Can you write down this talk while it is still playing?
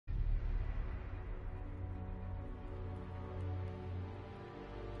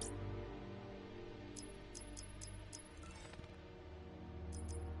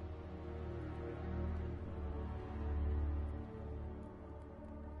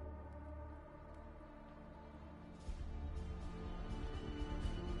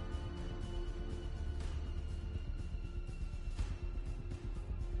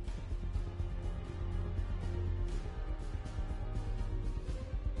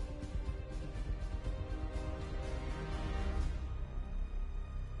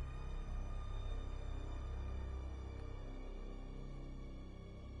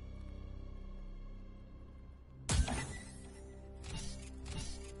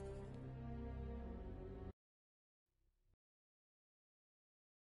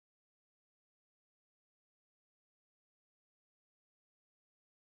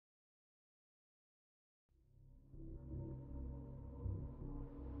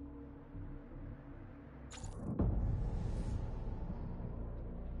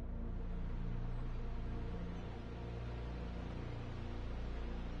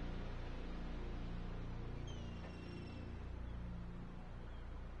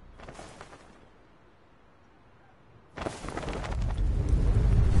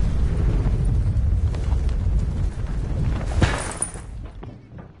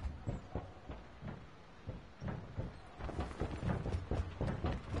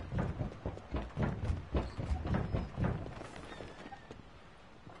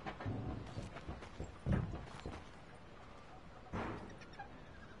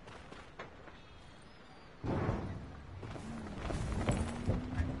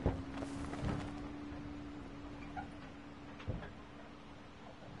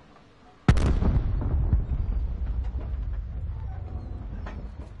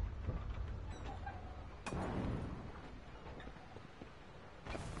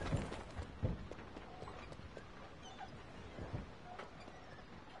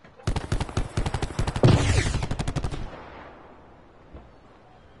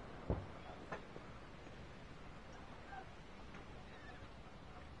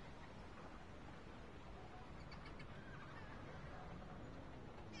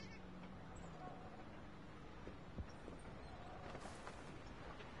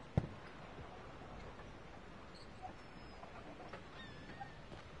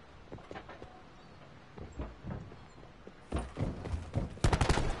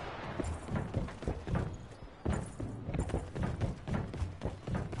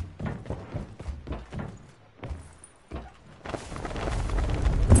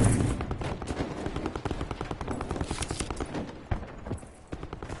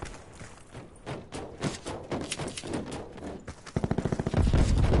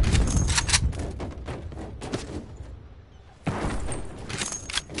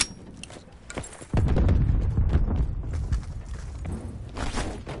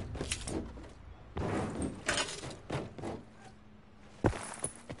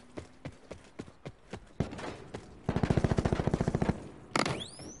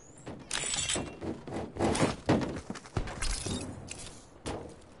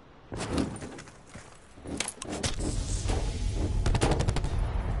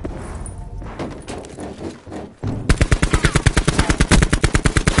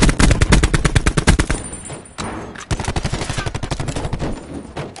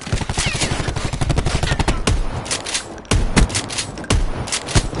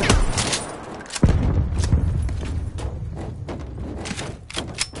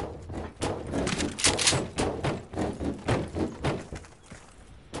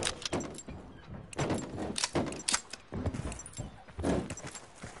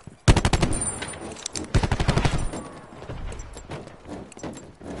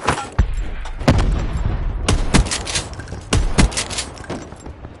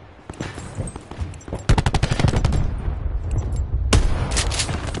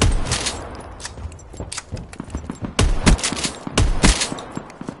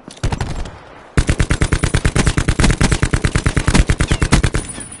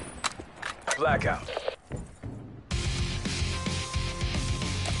Blackout.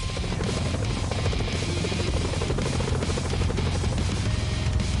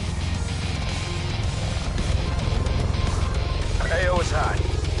 AO is hot.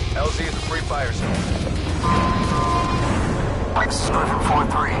 LZ is a free fire zone. This is Griffin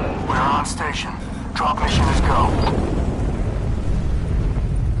 4-3. We're on station. Drop mission is go.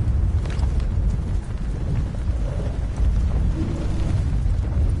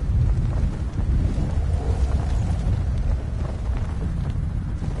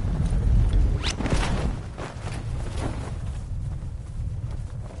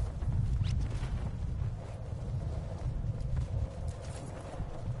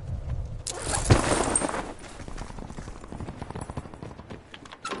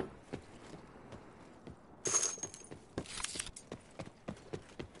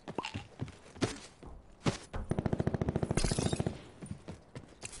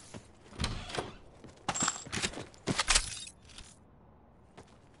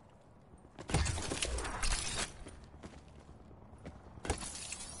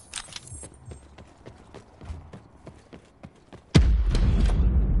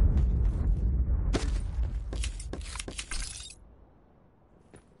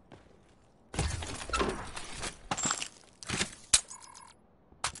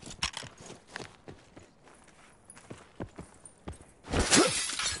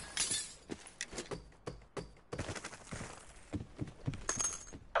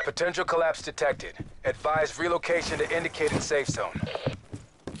 Potential collapse detected. Advise relocation to indicated safe zone.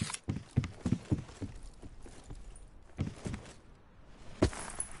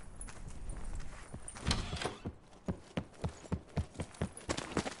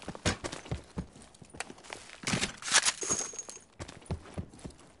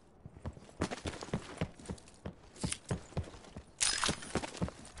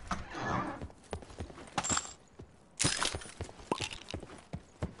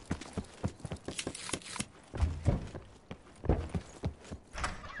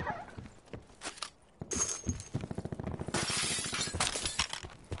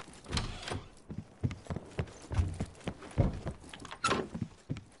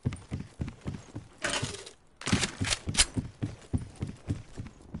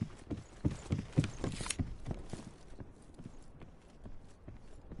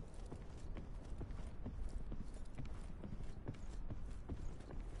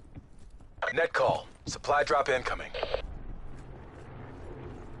 Net call. Supply drop incoming.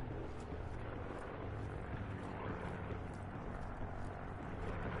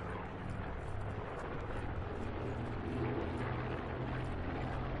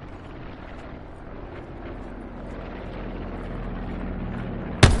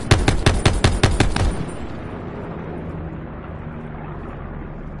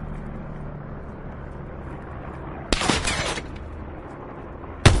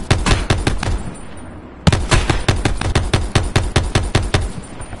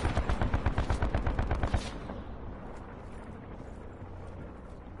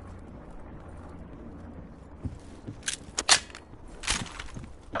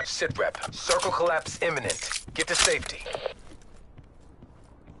 Sit rep. Circle collapse imminent. Get to safety.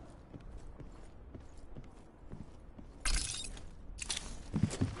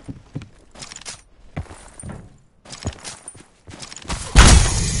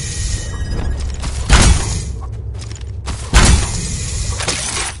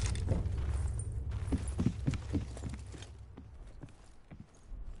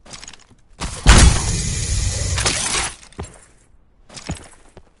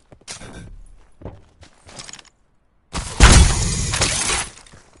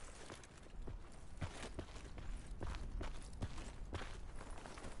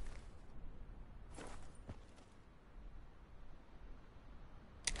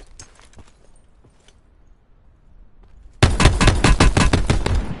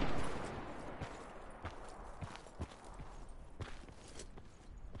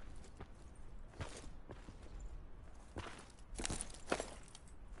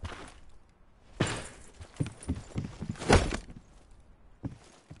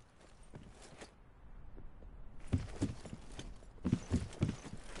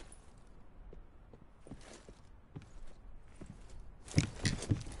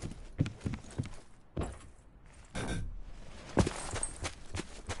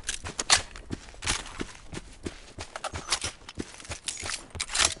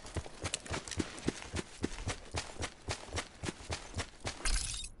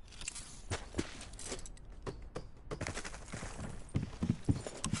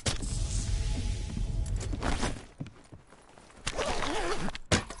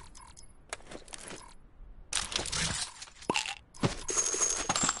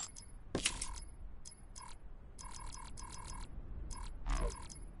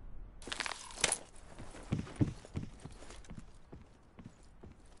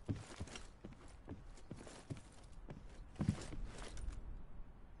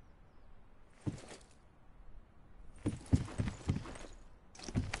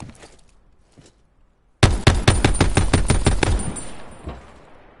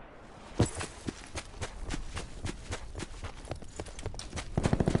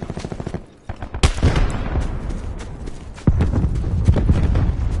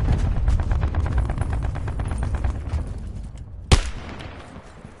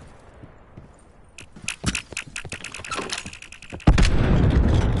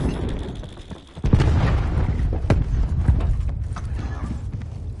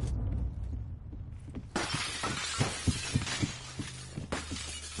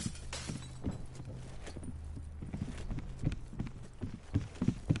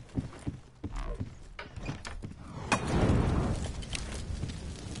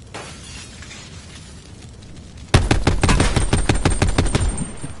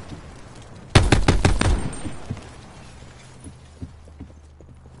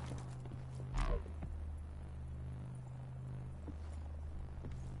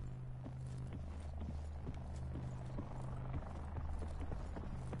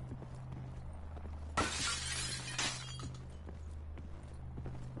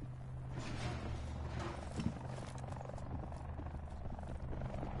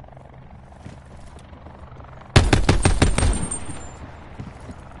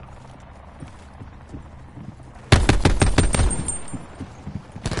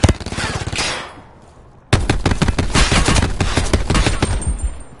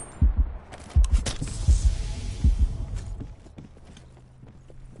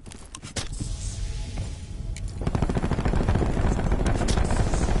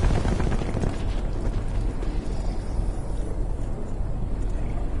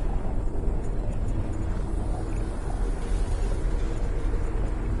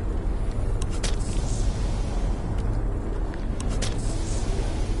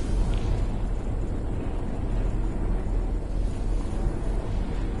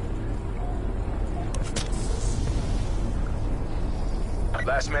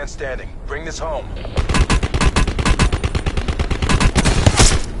 Last man standing. Bring this home. Be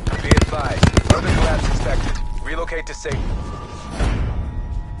advised. Further collapse expected. Relocate to safety.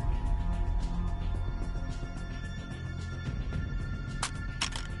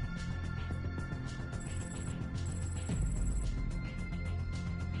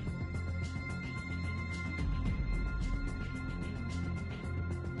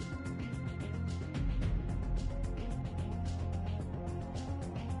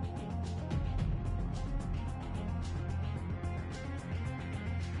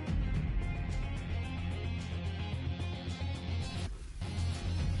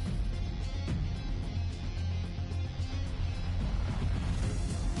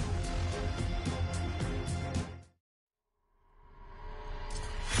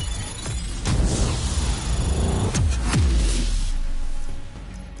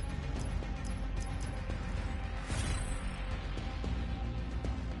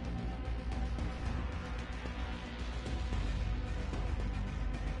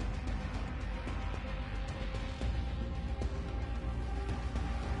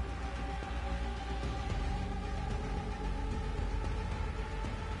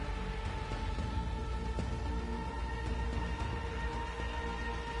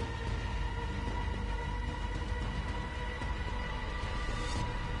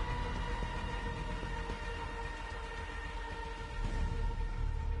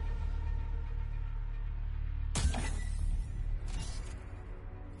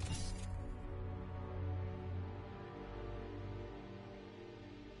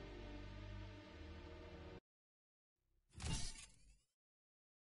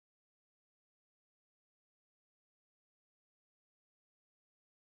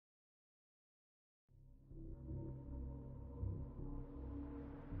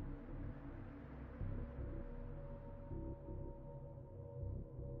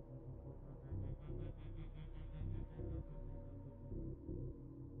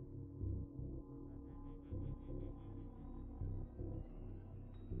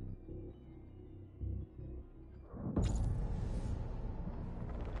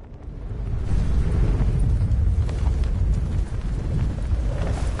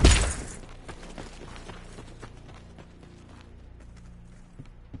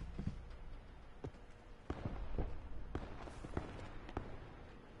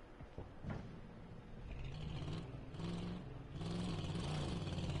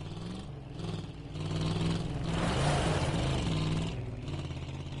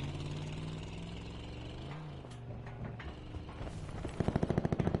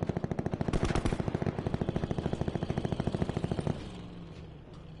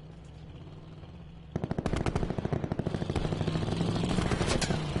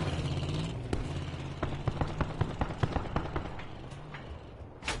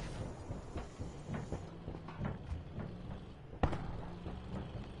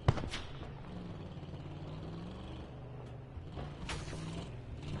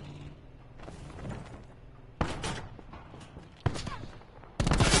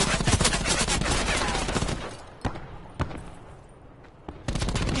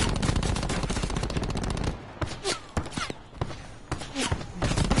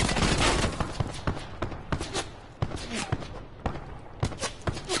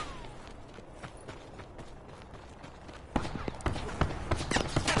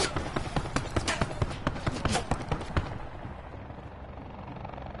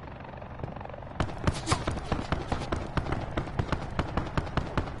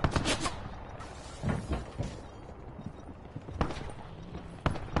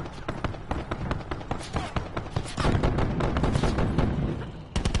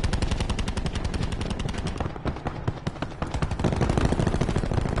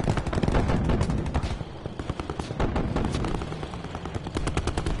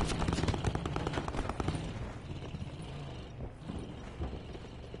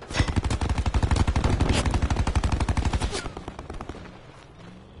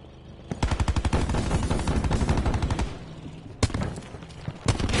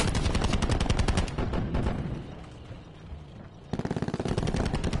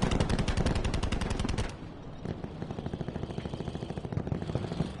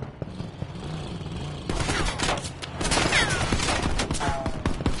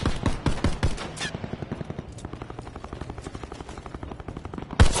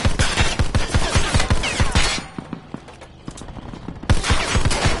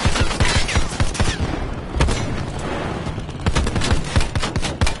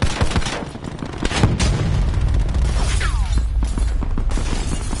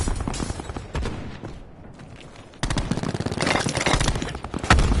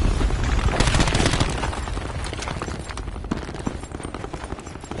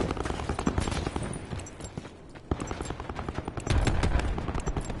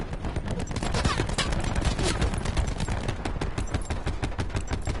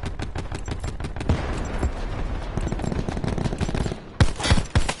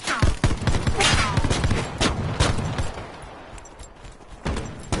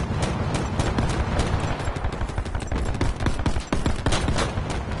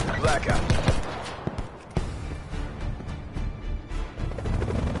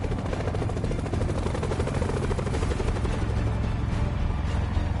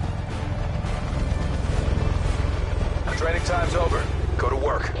 Wait time's over. Go to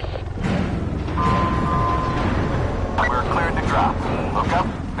work. We're cleared to drop. Look up,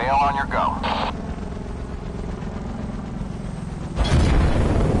 bail on your go.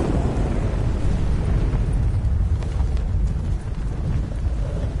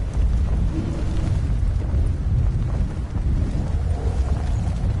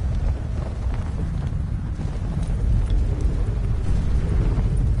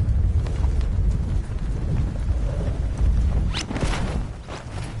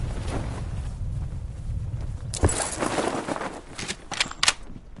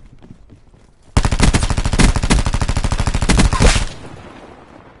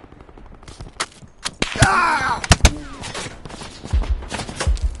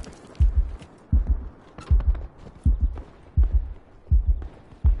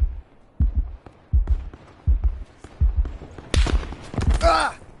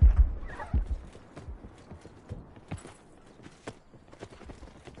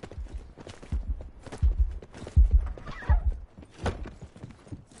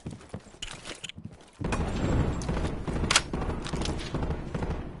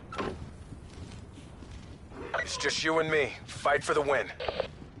 It's just you and me. Fight for the win.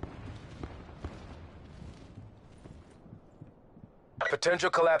 Potential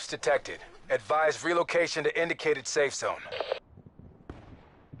collapse detected. Advise relocation to indicated safe zone.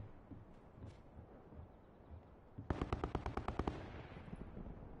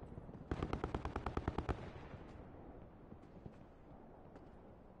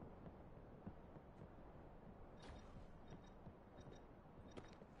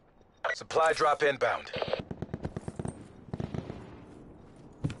 Supply drop inbound.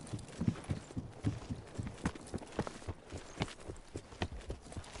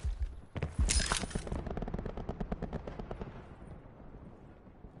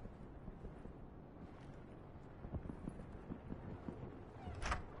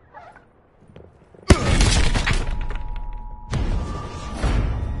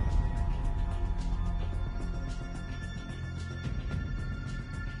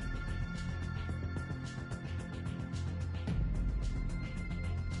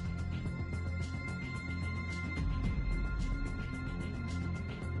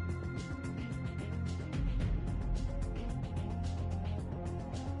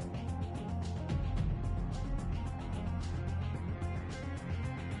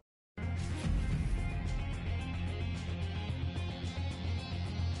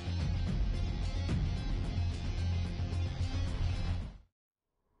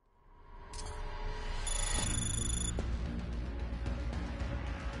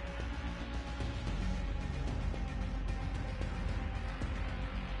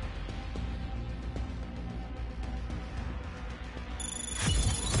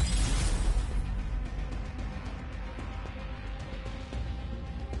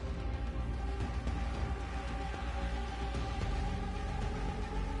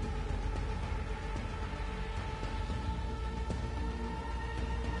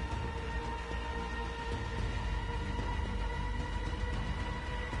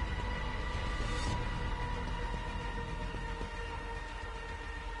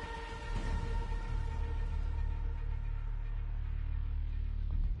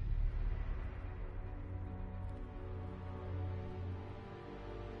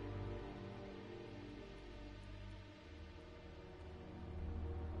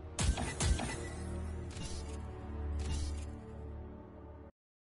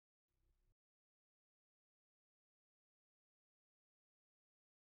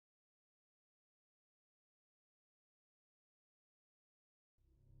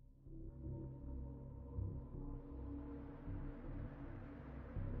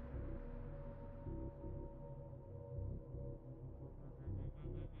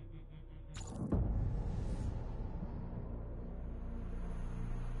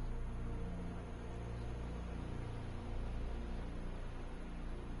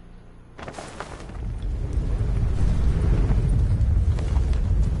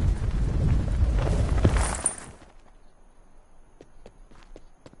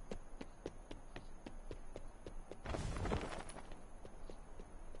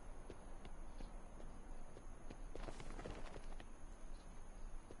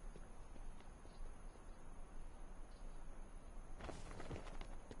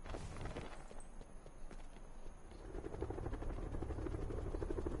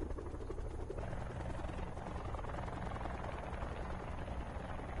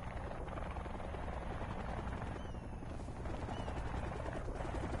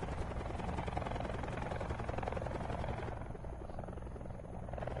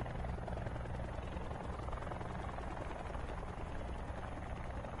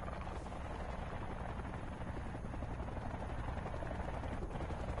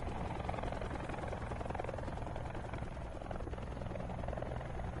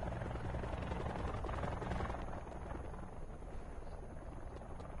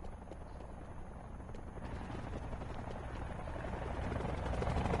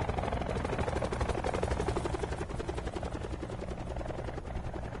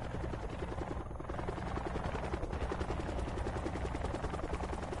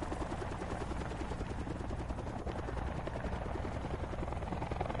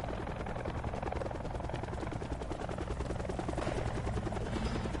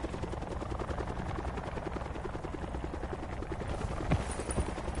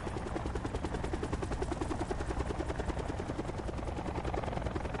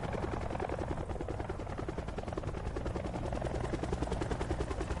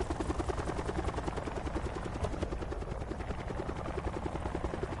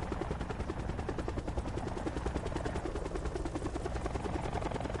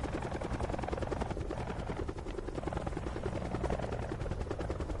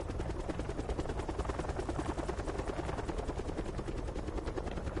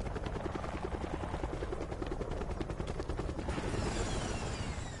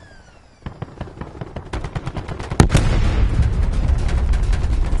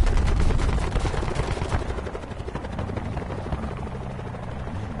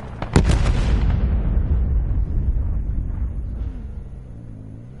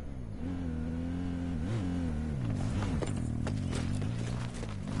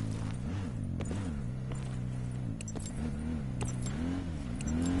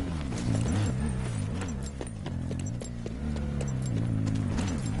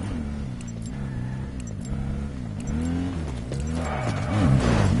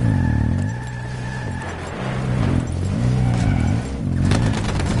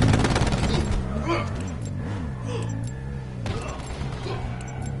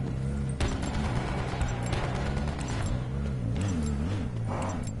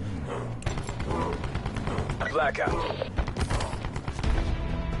 Blackout.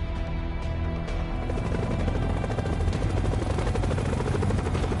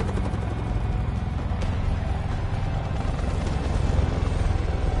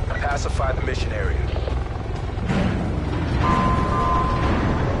 Pacify the mission area.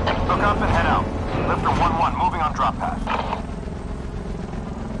 Look up and head out. Lifter 1-1, moving on drop path.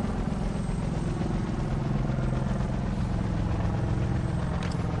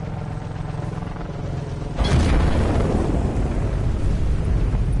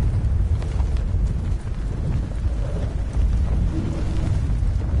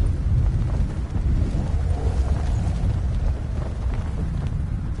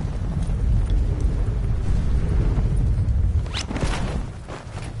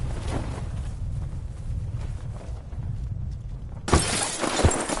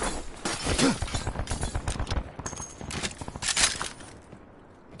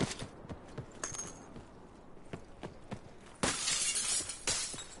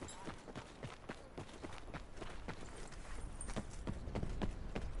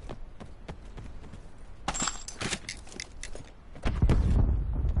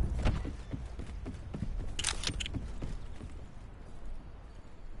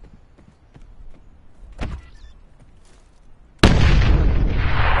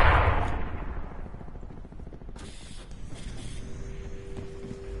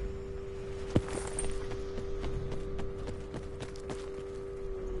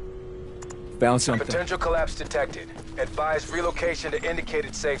 Found something. Potential collapse detected. Advise relocation to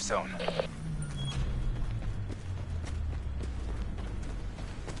indicated safe zone.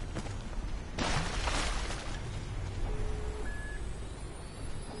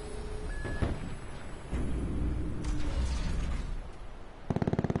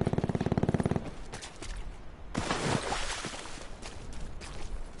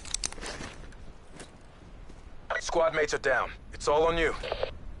 Squad mates are down. It's all on you.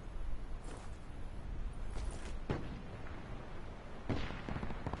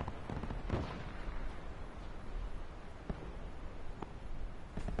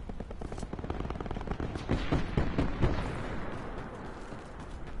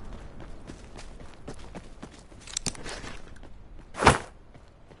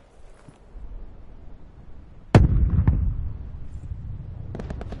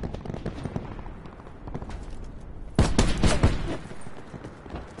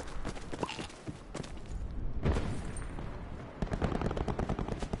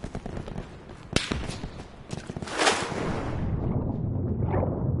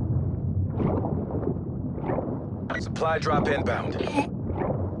 Supply drop inbound.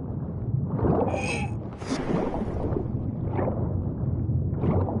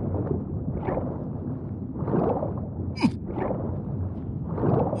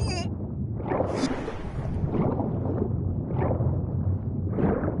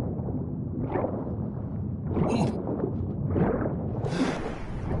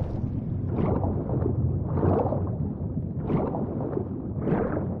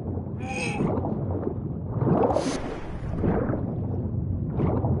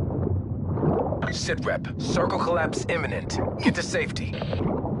 Sit rep. Circle collapse imminent. Get to safety.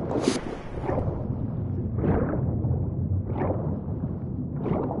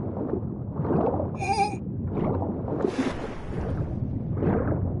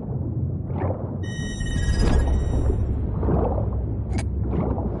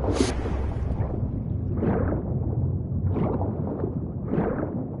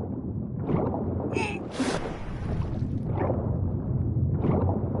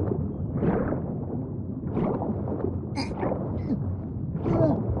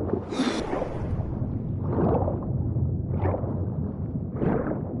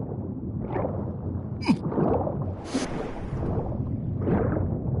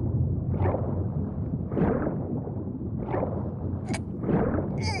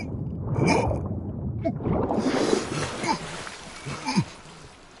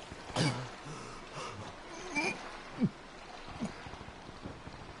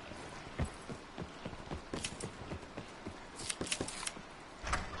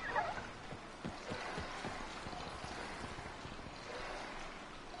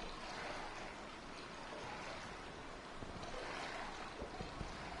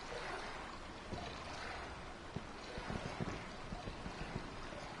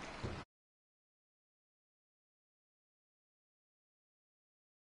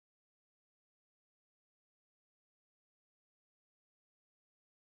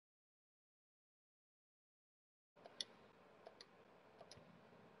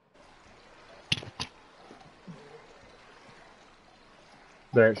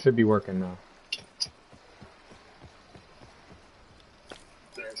 There, it should be working now.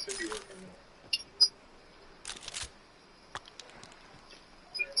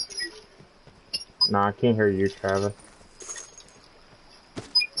 Nah, I can't hear you, Travis.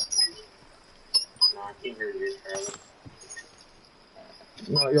 No, I can't hear you, Travis.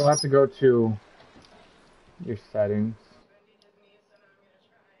 No, you'll have to go to your settings.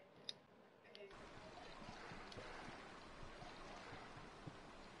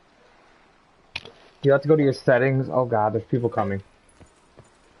 You have to go to your settings. Oh god, there's people coming.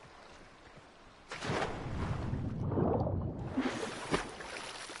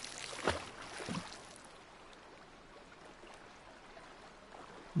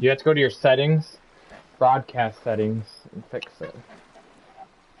 You have to go to your settings, broadcast settings, and fix it.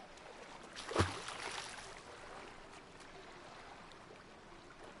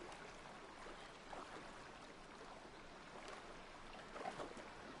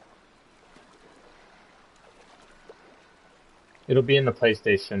 It'll be in the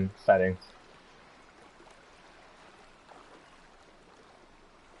PlayStation settings.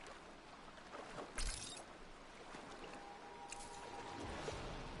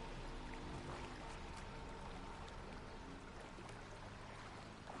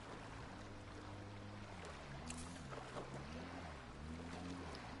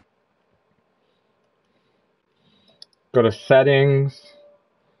 Go to settings,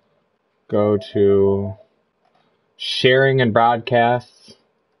 go to sharing and broadcasts,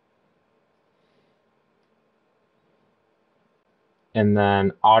 and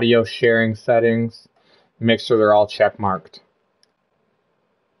then audio sharing settings. Make sure they're all check marked.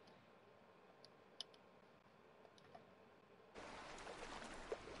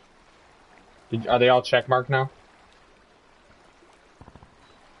 Are they all check marked now?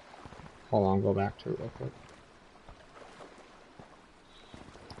 Hold on, go back to it real quick.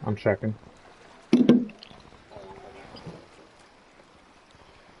 I'm checking.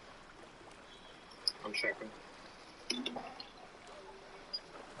 I'm checking.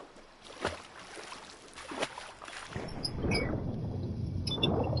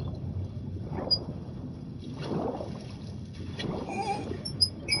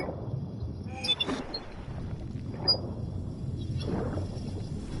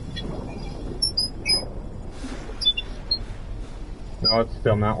 No, it's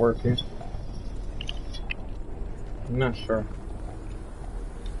still not working. I'm not sure.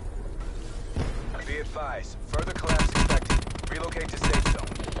 Be advised, further collapse expected. Relocate to safe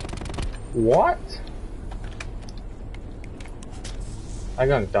zone. What? I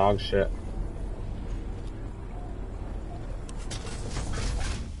got dog shit.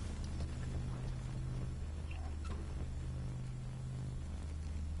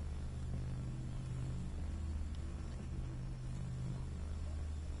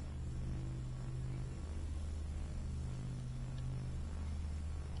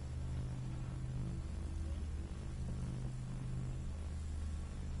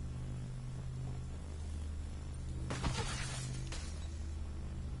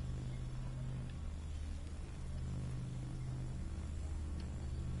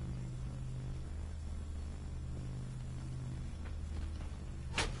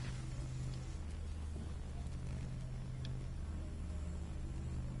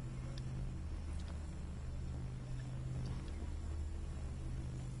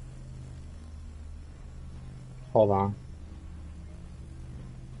 Hold on.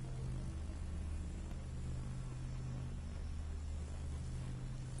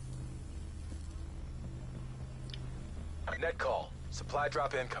 Net call. Supply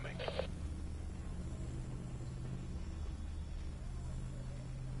drop incoming.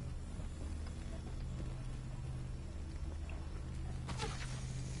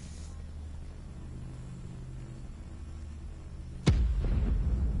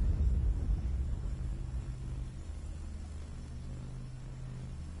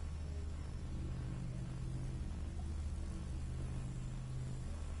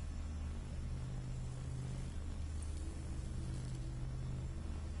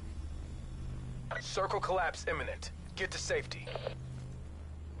 Circle collapse imminent. Get to safety.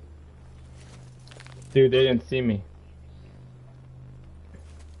 Dude, they didn't see me.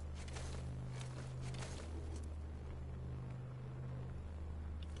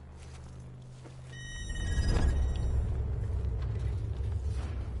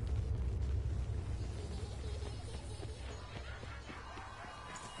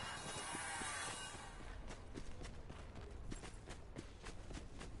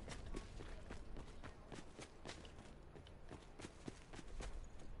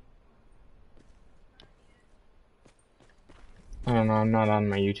 I don't know, I'm not on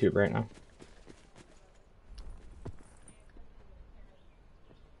my YouTube right now.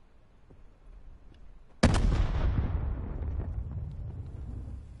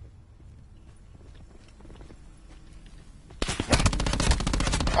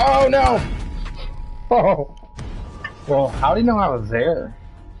 Oh no! Oh! Well, how do you know I was there?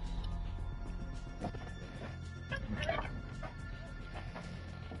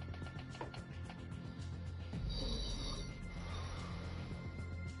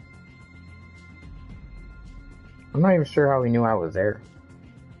 I'm not even sure how he knew I was there.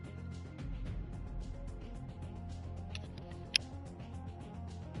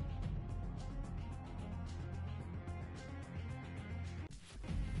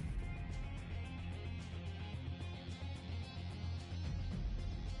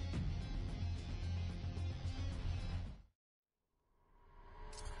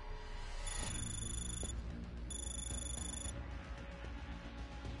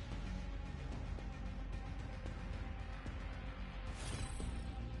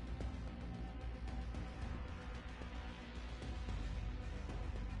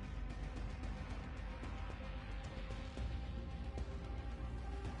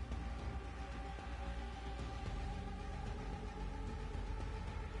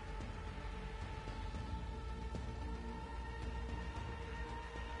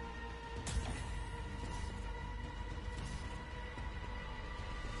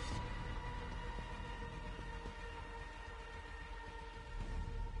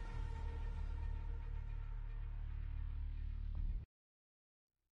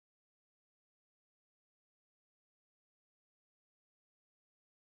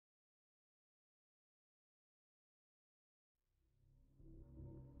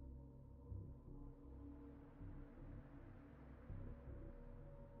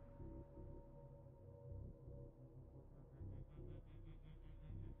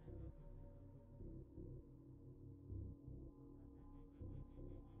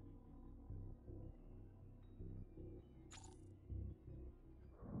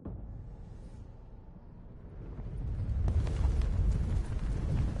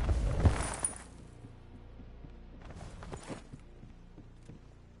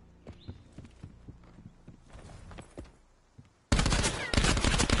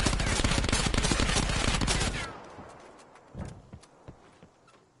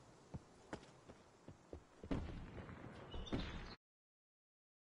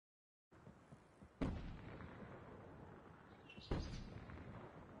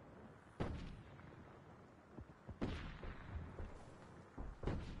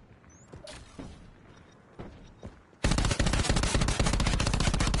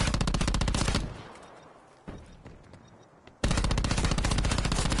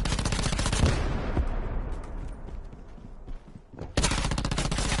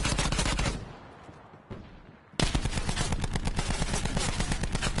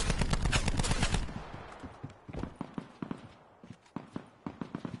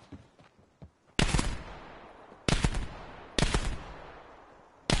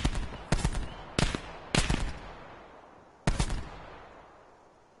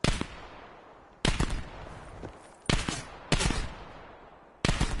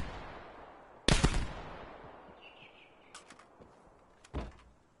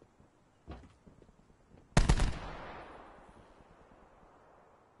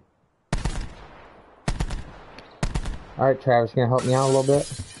 Alright, Travis, you gonna help me out a little bit?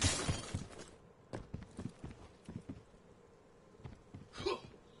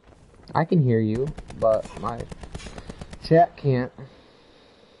 I can hear you, but my chat can't.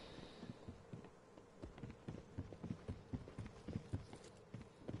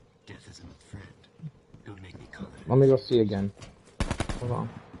 Death is an old friend. Don't make me call it. Let me go see again. Hold on.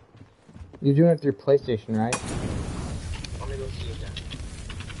 You're doing it through PlayStation, right? Let me go see again.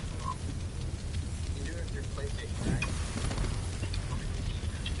 You're doing it through PlayStation, right?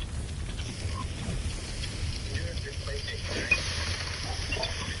 You're doing it through PlayStation, right?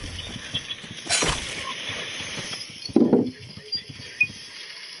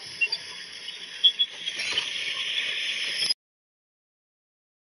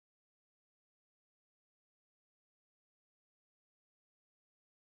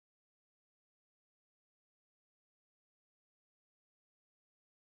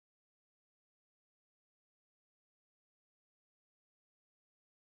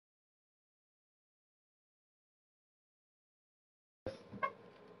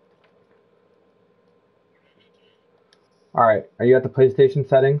 Alright, are you at the PlayStation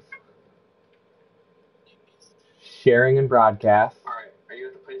settings? Sharing and broadcast. Alright, are you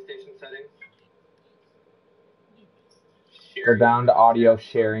at the PlayStation settings? Go down to audio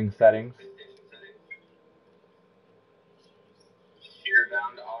sharing settings. Go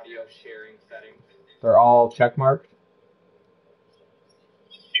down to audio sharing settings. They're all checkmarked.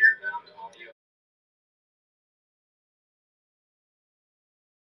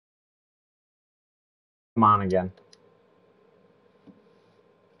 Come on again.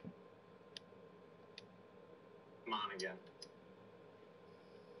 Come on again.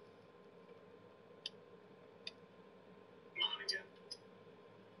 Come on again.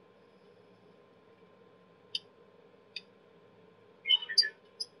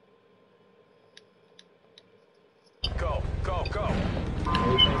 Go, go, go.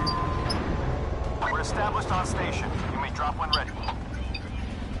 We're established on station. You may drop when ready.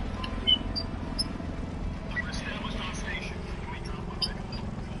 We're established on station. You may drop when ready.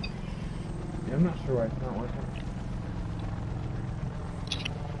 Yeah, I'm not sure why it's not working.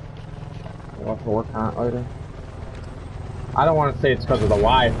 We'll have to work on it later. I don't want to say it's because of the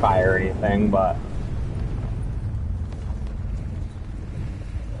Wi-Fi or anything, but...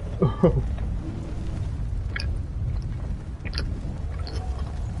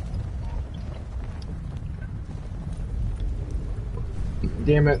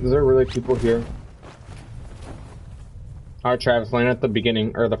 Damn it, is there really people here? Alright, Travis, land at the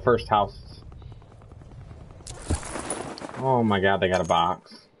beginning, or the first house. Oh my god, they got a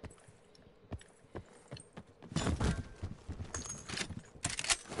box.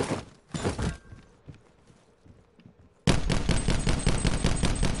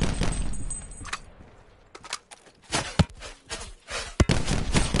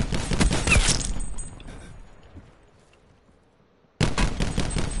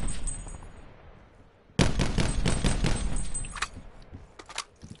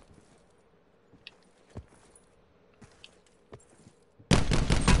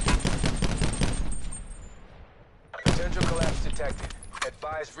 Potential collapse detected.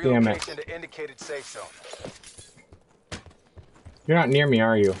 Advise Damn it. relocation to indicated safe zone. You're not near me,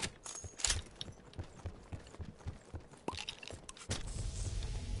 are you?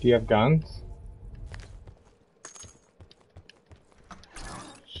 Do you have guns?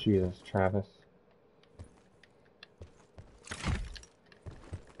 Jesus, Travis.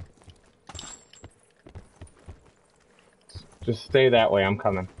 Just stay that way, I'm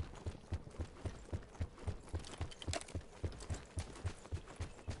coming.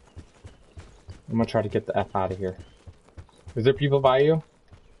 I'm gonna try to get the F out of here. Is there people by you?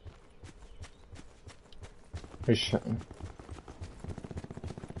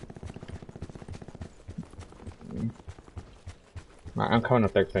 I'm coming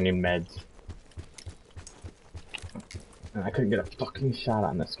up there because I need meds. And I couldn't get a fucking shot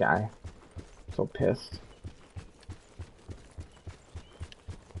on this guy. So pissed.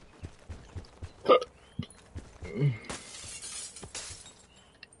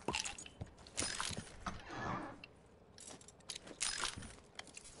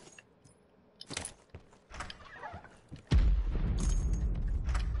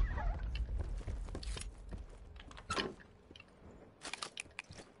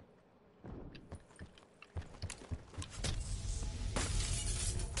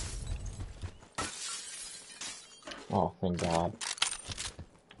 Oh, thank God.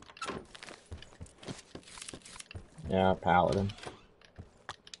 Yeah, Paladin.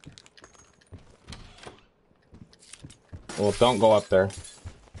 Well, don't go up there.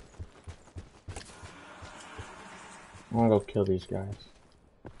 I wanna go kill these guys.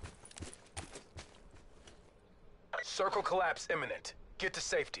 Circle collapse imminent. Get to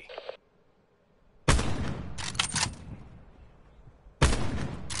safety.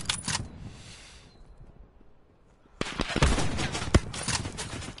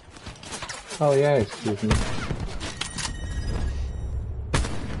 Oh yeah, excuse me.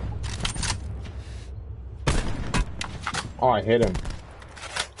 Oh, I hit him.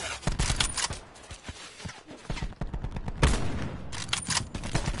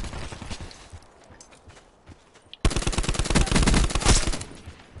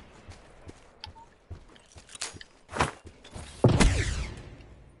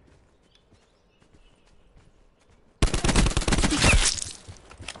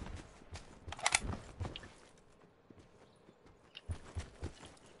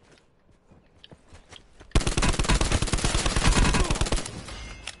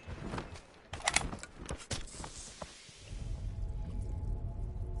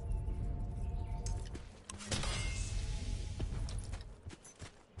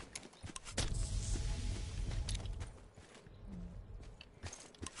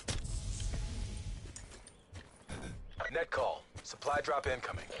 Net call. Supply drop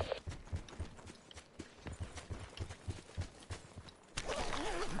incoming.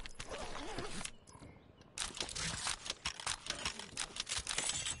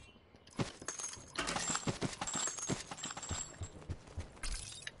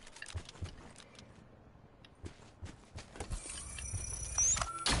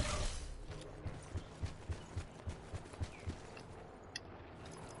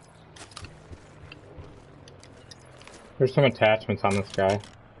 There's some attachments on this guy.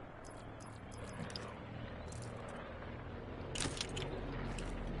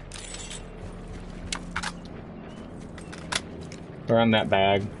 They're on that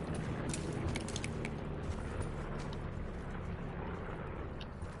bag.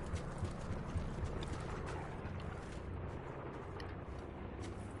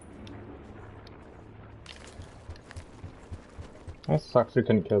 That sucks we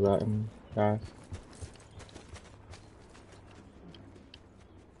couldn't kill that guy.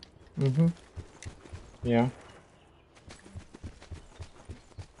 Mm-hmm. Yeah.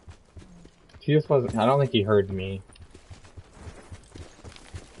 He just wasn't, I don't think he heard me.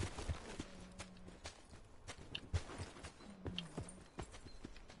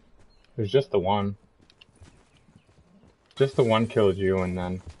 It was just the one. Just the one killed you, and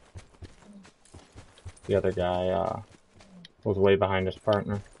then the other guy, was way behind his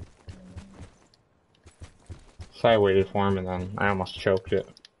partner. So I waited for him, and then I almost choked it.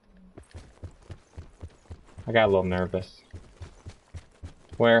 I got a little nervous.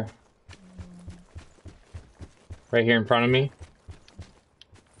 Where? Right here in front of me?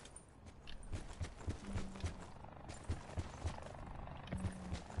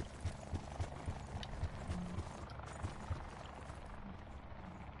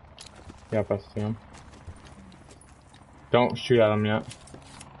 Yep, I see him. Don't shoot at him yet.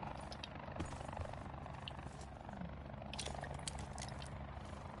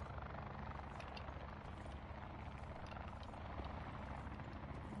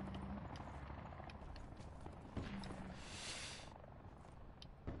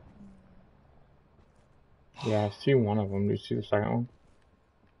 Yeah, I see one of them. Do you see the second one?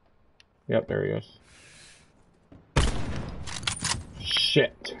 Yep, there he is.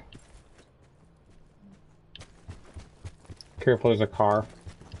 Shit. Careful, there's a car.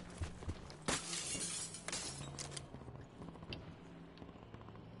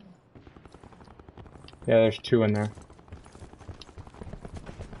 Yeah, there's two in there.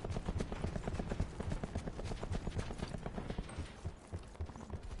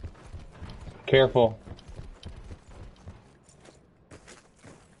 Careful.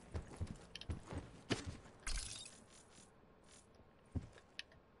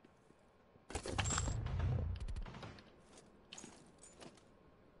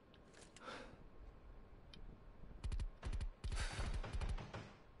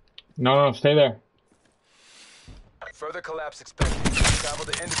 No, stay there. Further collapse expected. Travel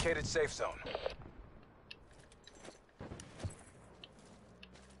to indicated safe zone.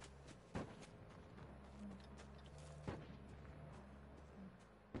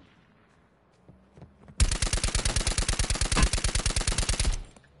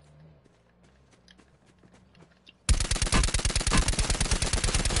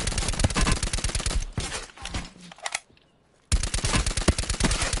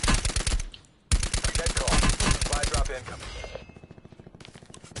 Dead call. Supply drop incoming.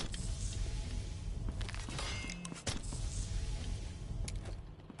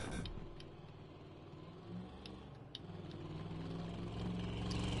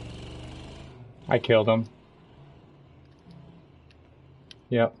 I killed him.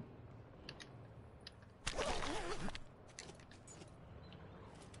 Yep.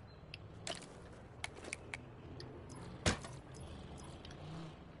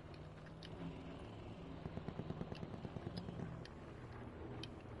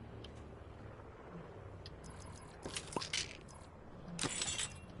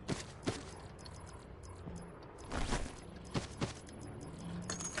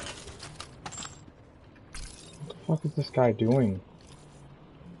 What the fuck is this guy doing?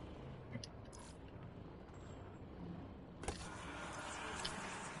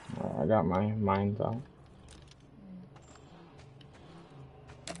 I got my mines out.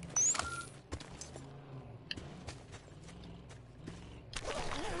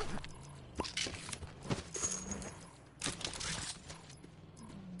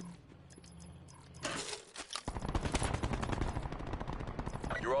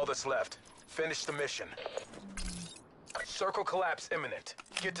 You're all that's left. Finish the mission. Circle collapse imminent.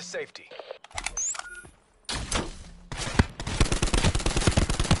 Get to safety.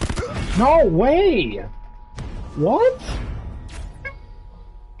 No way! What?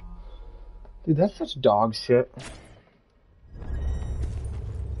 Dude, that's such dog shit.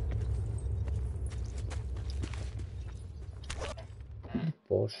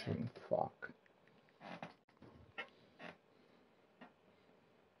 Bullshit, fuck.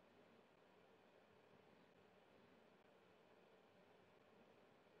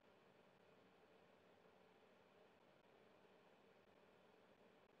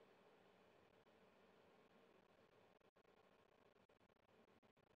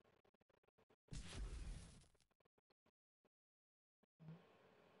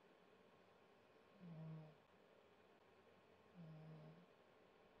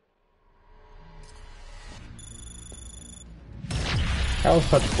 That was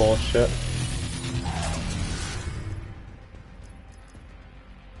such bullshit.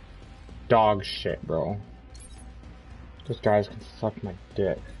 Dog shit, bro. Those guys can suck my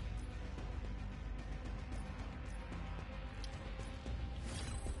dick.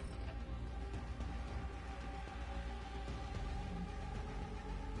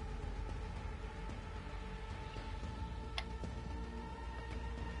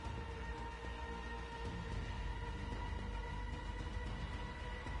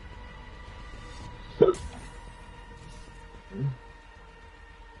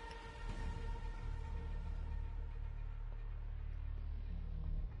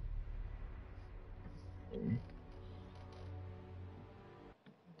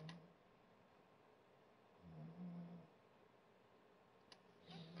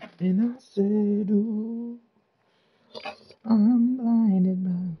 And I said, ooh, I'm blinded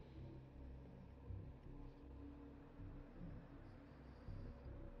by...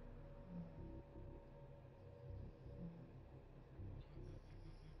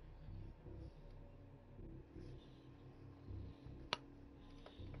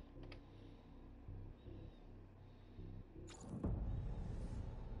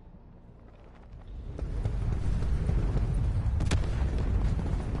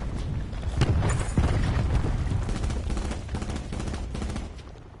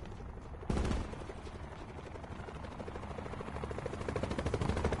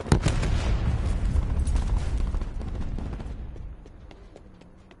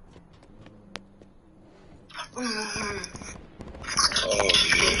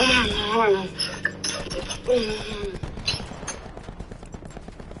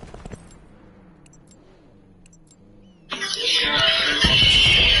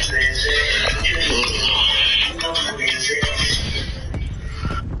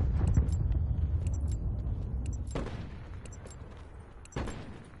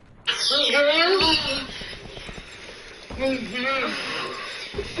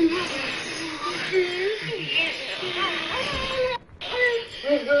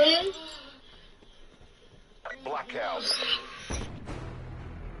 Blackout.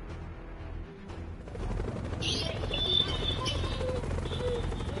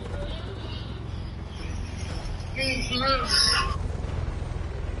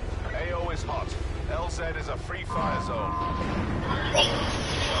 AO is hot. LZ is a free fire zone.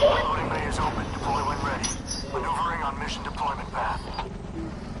 Loading bay is open. Deploy when ready. Maneuvering on mission deployment path.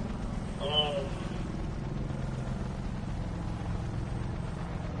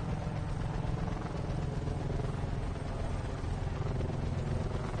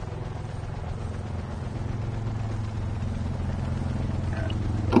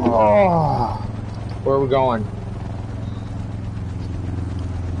 Oh, where are we going?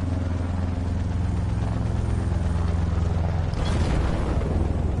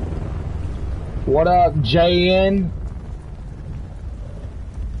 What up, JN?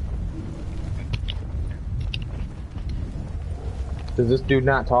 Does this dude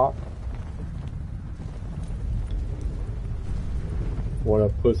not talk? What a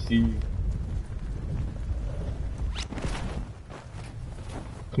pussy.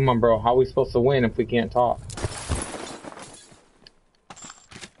 Come on, bro. How are we supposed to win if we can't talk?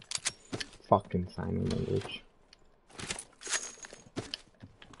 Fucking sign language.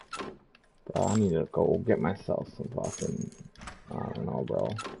 Bro, I need to go get myself some fucking... I don't know,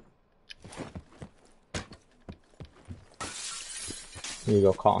 bro. Need to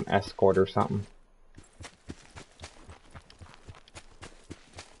go call an escort or something.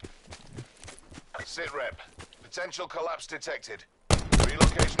 Sit rep. Potential collapse detected.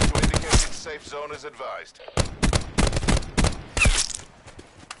 Relocation to indicated safe zone is advised.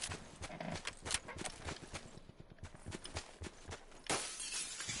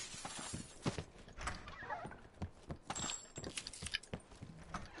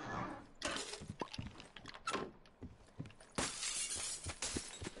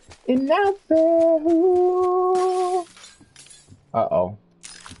 And I said, ooh. Uh-oh.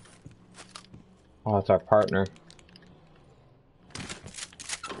 Oh, that's our partner.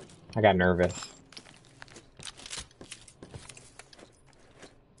 I got nervous.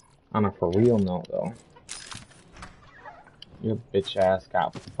 On a for real note, though. Your bitch ass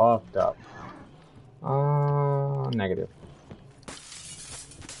got fucked up. Negative.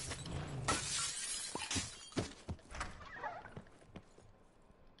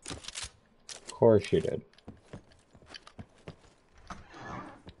 Of course you did.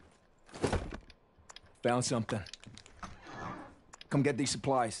 Found something. Come get these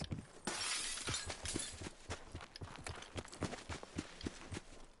supplies.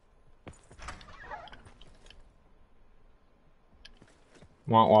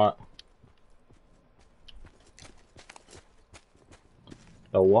 Want what?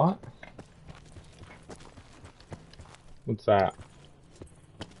 The what? What's that?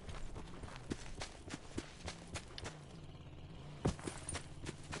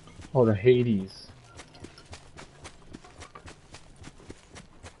 Oh, the Hades.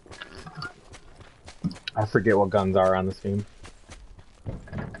 I forget what guns are on this game.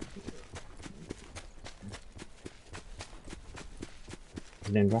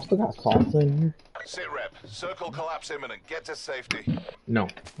 And then I still got salsa in here. Sit rep. Circle collapse imminent. Get to safety. No,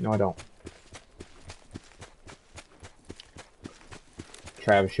 no, I don't.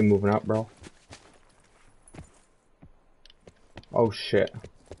 Travis, you moving up, bro? Oh shit.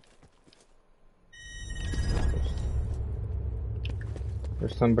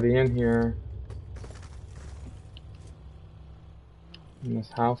 There's somebody in here. In this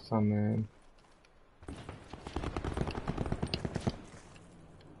house I'm in.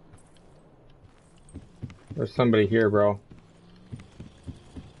 There's somebody here, bro.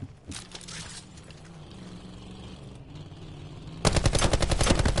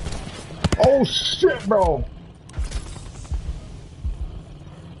 Oh shit, bro!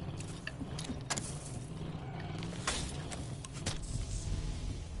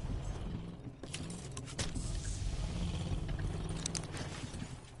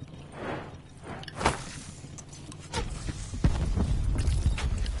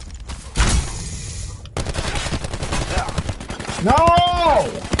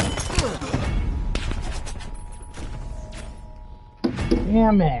 No!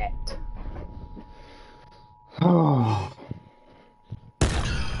 Damn it. Oh.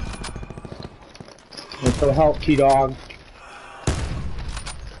 Thanks for the help, T-Dog.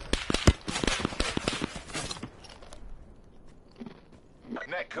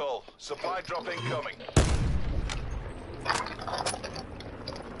 Net call. Supply drop incoming.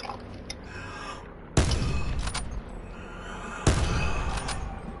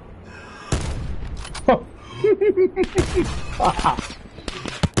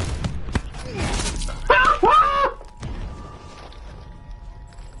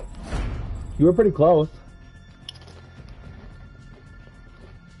 You were pretty close.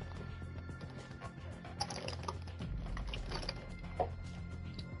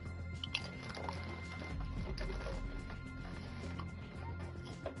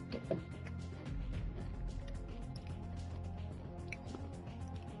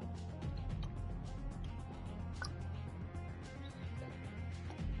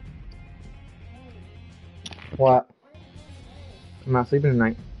 What? I'm not sleeping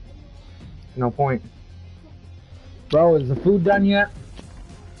tonight. No point. Bro, is the food done yet?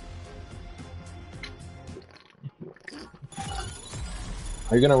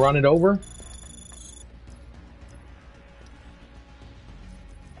 Are you gonna run it over?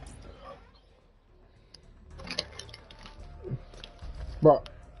 Bro.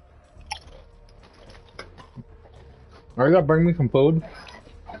 Are you gonna bring me some food?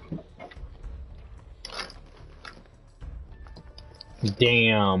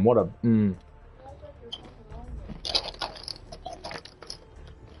 Damn, what a...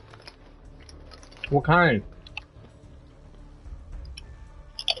 What kind?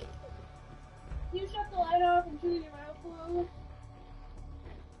 You shut the light off and chew your mouth closed.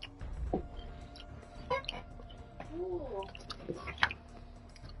 Ooh.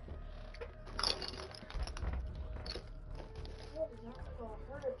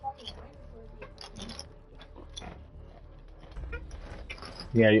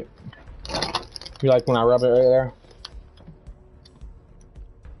 Yeah, you like when I rub it right there?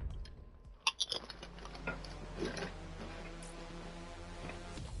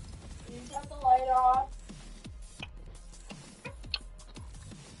 You shut the light off.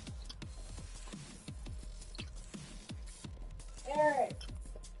 Eric.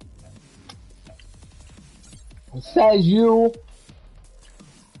 It says you.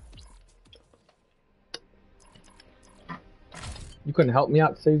 You couldn't help me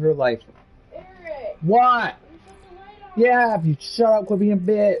out to save your life. Eric. What? You shut the light off. Yeah, if you shut up, quit being a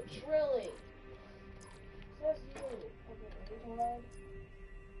bitch. Really? Says you. Okay,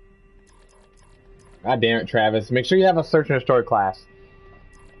 God damn it, Travis. Make sure you have a search and destroy class.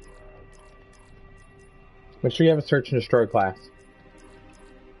 Make sure you have a search and destroy class.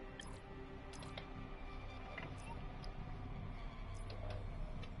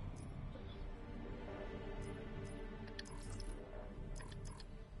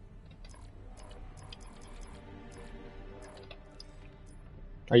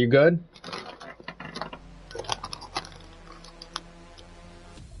 Are you good?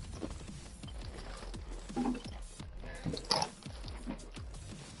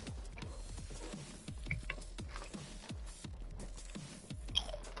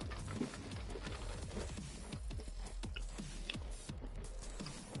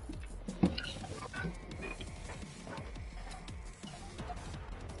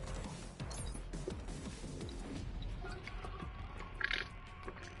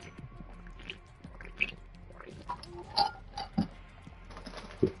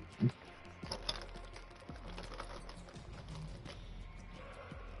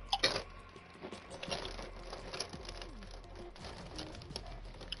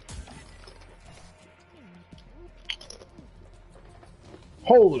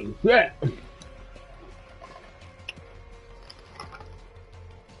 Holy shit!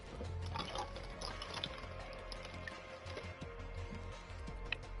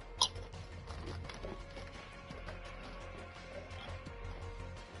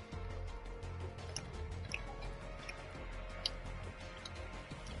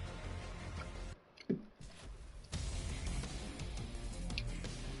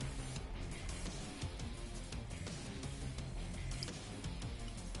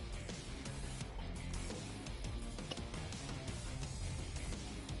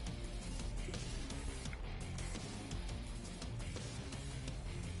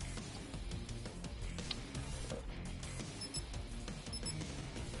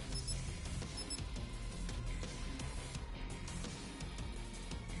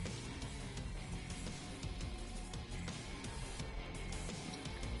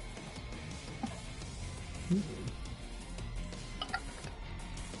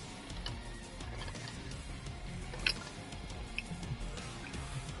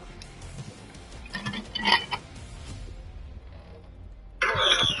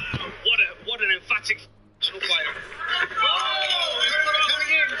 What an emphatic player. Oh, he's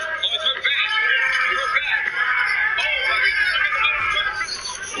coming in. Oh, he's very bad. Very bad.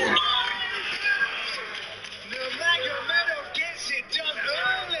 Oh, Nurmagomedov gets it done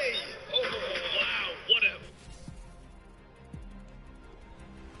early. Oh, wow. What a...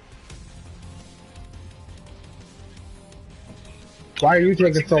 Why are you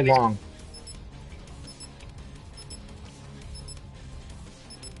taking so long?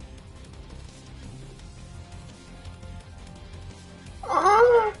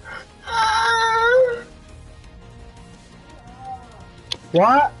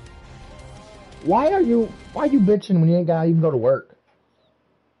 What? Why are you bitching when you ain't gotta even go to work?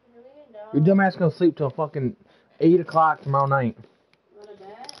 Your dumb ass gonna sleep till fucking 8 o'clock tomorrow night. Go to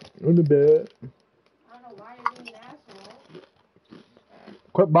bed? Go to bed. I don't know why you're being an asshole.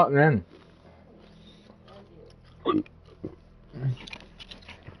 Quit butting in. God,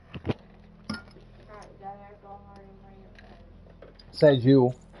 that act all hard and bring it back. Says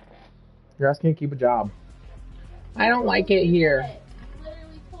you. You're asking to keep a job. I don't like it here. You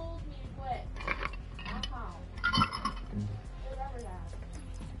literally told me to quit. Remember that.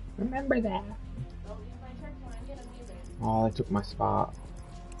 Remember that. Don't use my church when I'm gonna be there. Oh, they took my spot.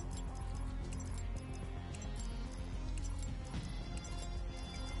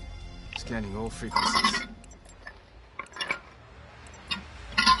 Scanning all frequencies.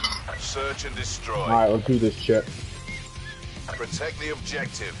 Search and destroy. Alright, let's do this shit. Protect the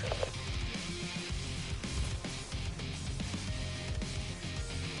objective.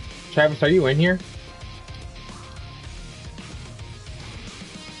 Travis, are you in here?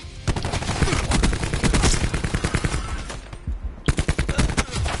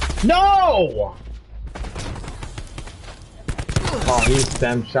 No! Oh, he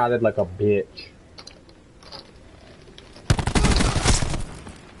stem shotted like a bitch.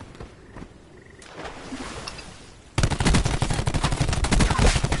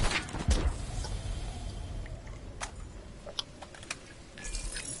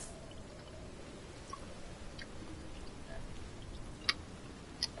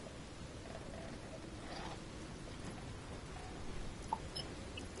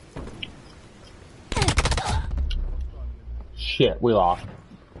 Shit, we lost.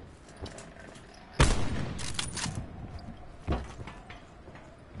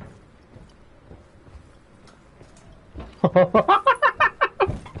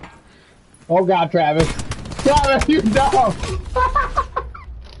 Oh God, Travis. Travis, you dumb!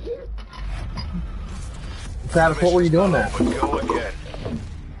 Travis, what were you doing that? Go again.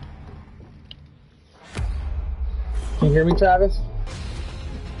 Can you hear me, Travis?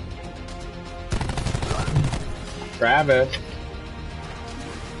 Travis.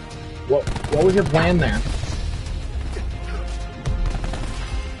 What was your plan there?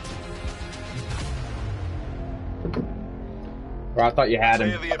 Or I thought you had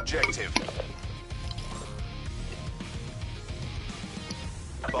Clear him. the objective.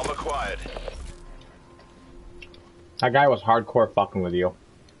 Bomb acquired. That guy was hardcore fucking with you.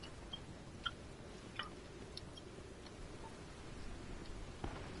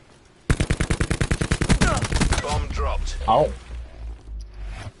 Bomb dropped. Oh.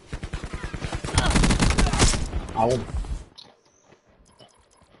 Oh.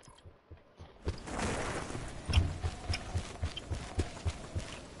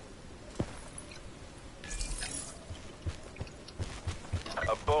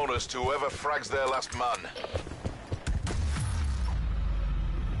 A bonus to whoever frags their last man.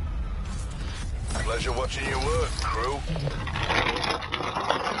 Pleasure watching you work, crew.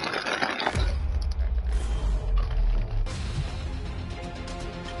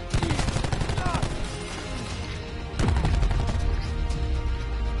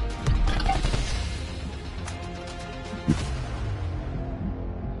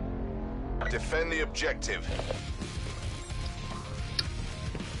 Defend the objective.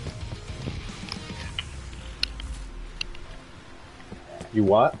 You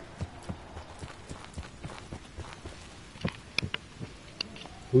what?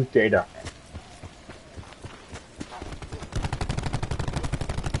 Who's Jada?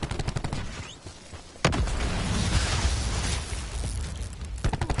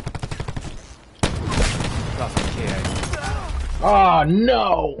 Oh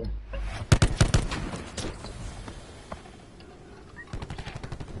no!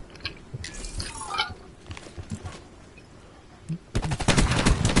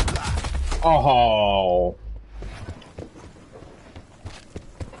 Oh.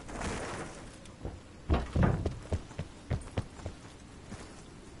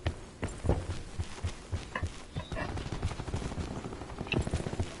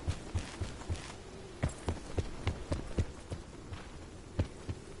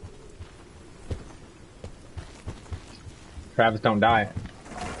 Travis, don't die.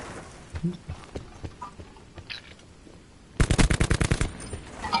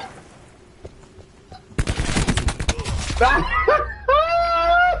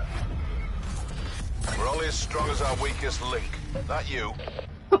 We're only as strong as our weakest link. That you?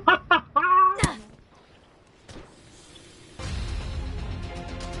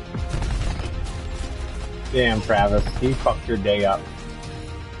 Damn, Travis, he fucked your day up.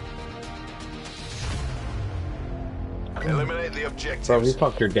 Eliminate the objectives. Bro, he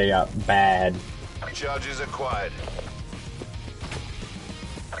fucked your day up bad. Charges acquired.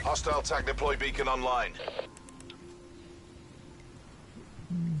 Hostile TAC deploy beacon online.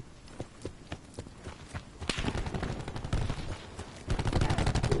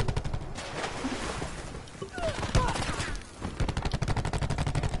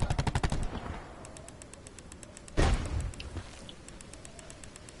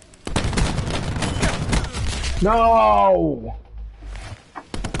 No!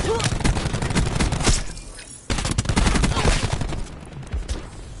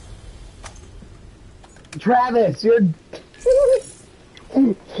 Travis, you're...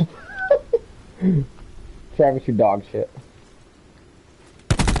 Travis, you dog shit.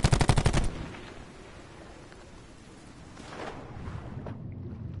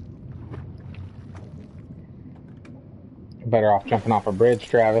 Better off jumping off a bridge,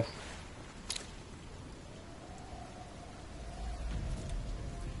 Travis.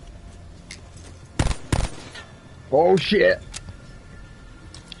 Oh shit!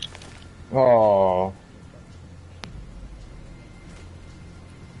 Oh.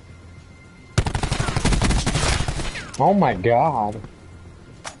 Oh my god.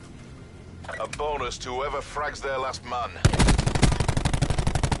 A bonus to whoever frags their last man.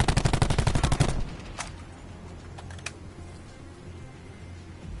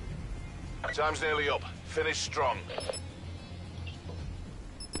 Time's nearly up. Finish strong.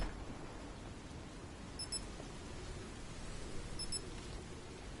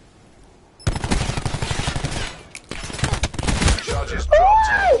 Charges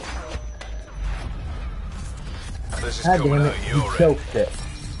dropped. This is God coming damn it, out you your end. choked it.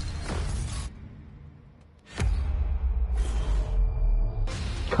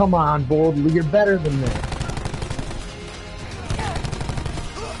 Come on, Boldly, you're better than this.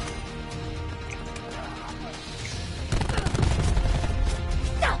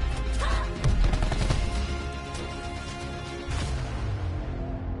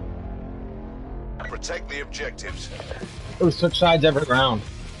 Protect the objectives. Oh, switch sides every round.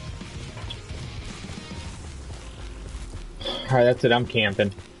 Alright, that's it, I'm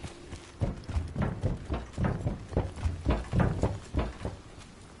camping.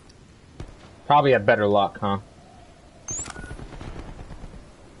 Probably have better luck, huh?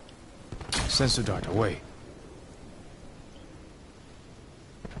 Sensor dart away.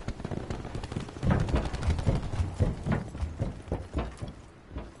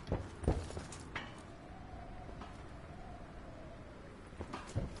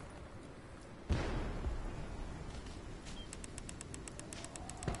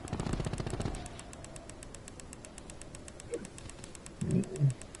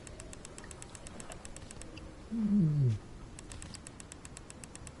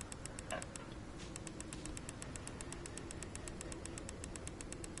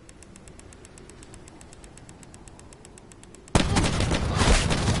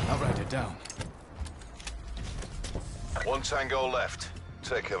 One tango left.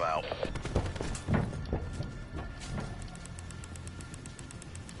 Take him out.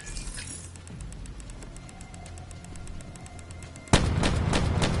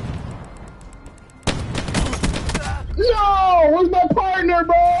 No! Where's my partner,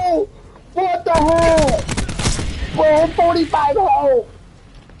 bro? What the hell? Bro, 45 hope!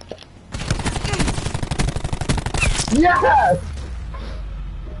 Yes!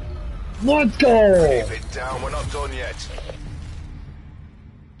 Let's go! Keep it down, we're not done yet.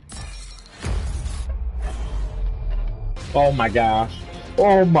 Oh my gosh.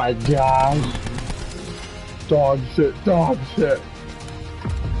 Oh my gosh. Dog shit, dog shit.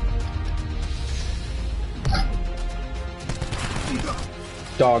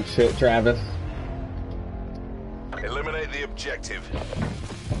 Dog shit, Travis. Eliminate the objective.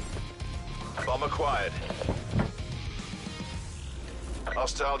 Bomb acquired.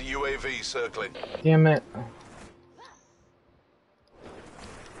 Hostile UAV circling. Damn it.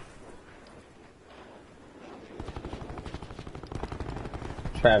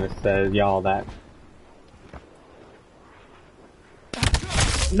 Travis says y'all that.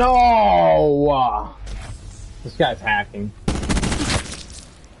 No! This guy's hacking.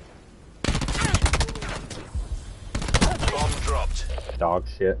 Bomb dropped. Dog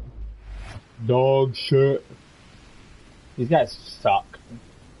shit. Dog shit. These guys suck.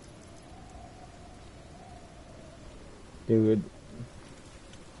 Dude.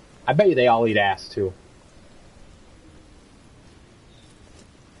 I bet you they all eat ass too.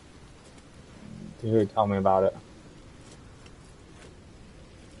 Dude, tell me about it.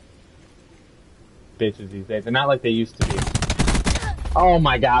 Bitches these days. They're not like they used to be. Oh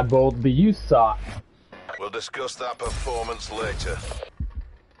my god, Boldsby, you suck. We'll discuss that performance later.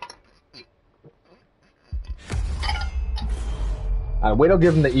 Wait till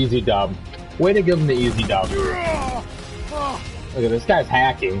give him the easy dub. Way to give him the easy dub. Look at this guy's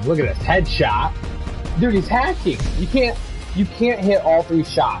hacking. Look at this headshot. Dude, he's hacking. You can't hit all 3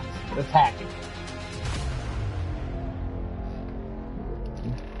 shots. That's hacking.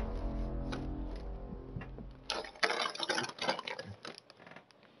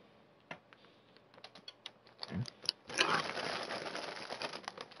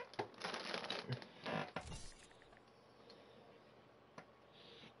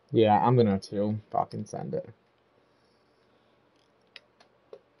 Yeah, I'm gonna too. Fucking send it.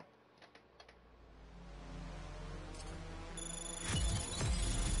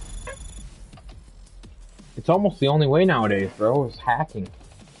 It's almost the only way nowadays, bro, is hacking.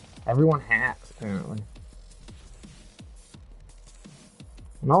 Everyone hacks, apparently.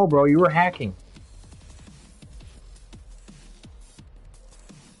 No, bro, you were hacking.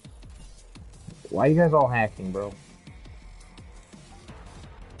 Why are you guys all hacking, bro?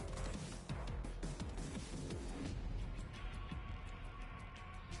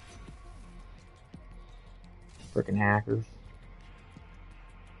 Freaking hackers.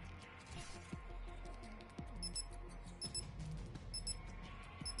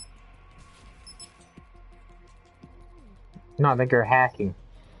 No, I think you're hacking.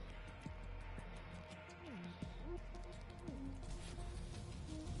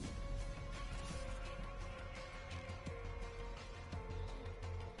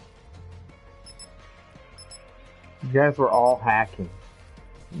 You guys were all hacking.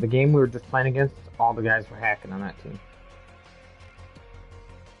 The game we were just playing against, all the guys were hacking on that team.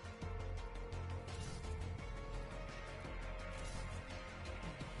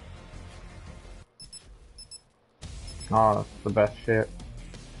 Oh, that's the best shit.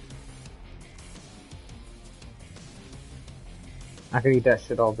 I could eat that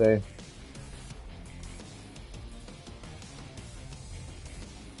shit all day.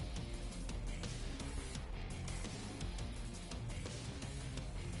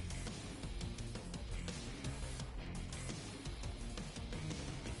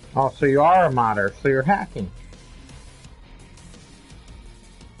 Oh, so you are a modder, so you're hacking.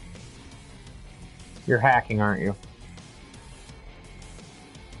 You're hacking, aren't you?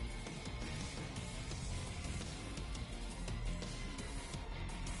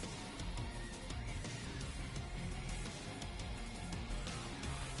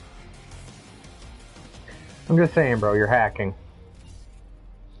 I'm just saying, bro, you're hacking.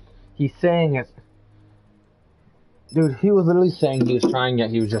 He's saying it. Dude, he was literally saying he was trying, yet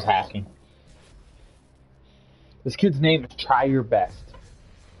he was just hacking. This kid's name is Try Your Best.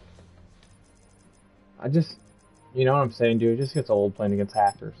 You know what I'm saying, dude? It just gets old playing against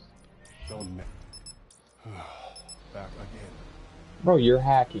hackers. Don't me. Back again. Bro, you're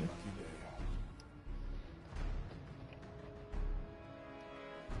hacking.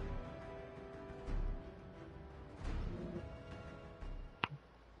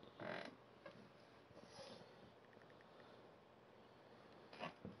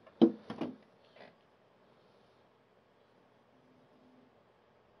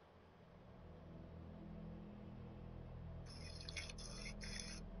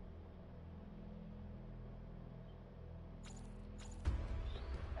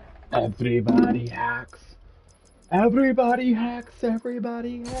 Everybody hacks. Everybody hacks.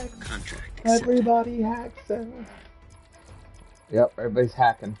 Everybody hacks. Contract accepted. Everybody hacks. Yep, everybody's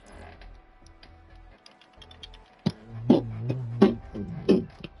hacking.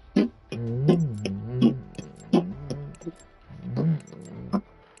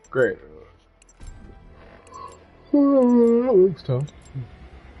 Great. Looks tough.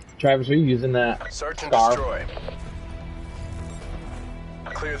 Travis, are you using that Search and scarf? destroy.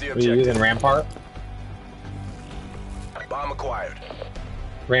 Clear the Are you using objective. Rampart? Bomb acquired.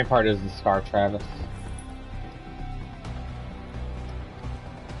 Rampart is the scarf, Travis.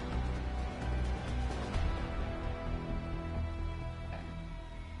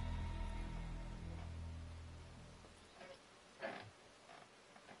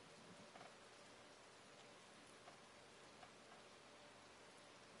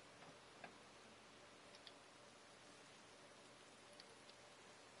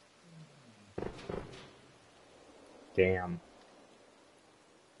 Damn.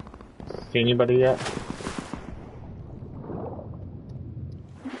 See anybody yet?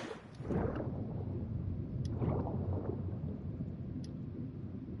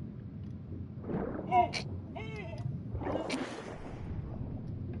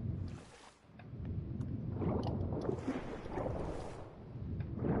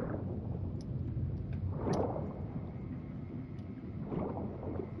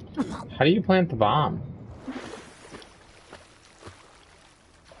 How do you plant the bomb?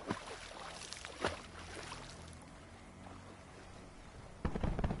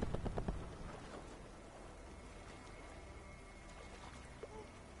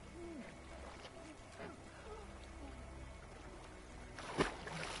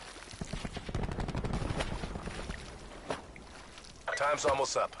 Time's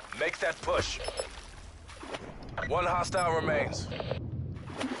almost up. Make that push. One hostile remains.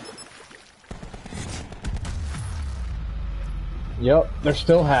 Yep, they're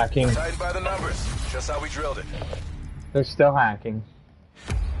still hacking. Tighten by the numbers. Just how we drilled it. They're still hacking.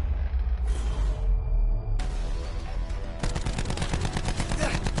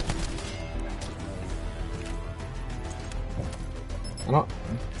 I don't...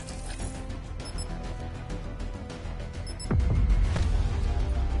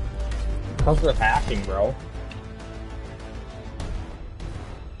 Because they're hacking, bro.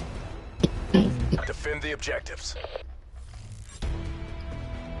 Defend the objectives.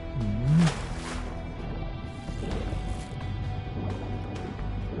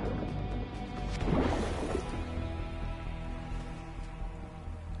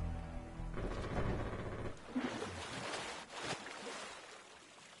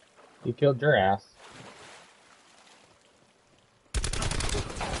 You killed your ass.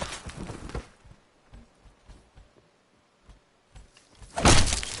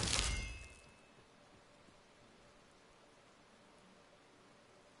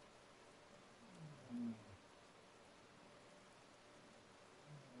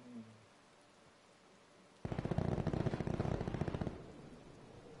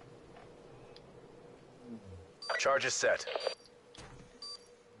 Charge is set.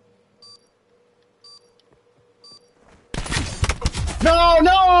 No,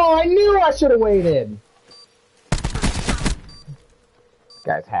 no! I knew I should have waited! This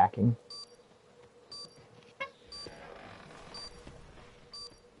guy's hacking.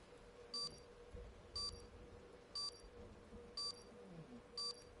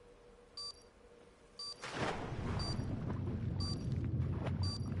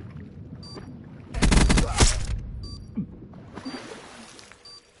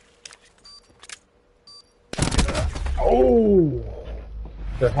 Oh!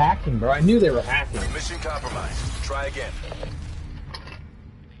 They're hacking, bro. I knew they were hacking. Mission compromised. Try again.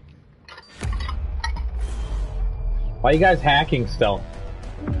 Why you guys hacking still?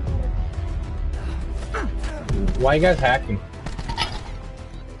 Why you guys hacking?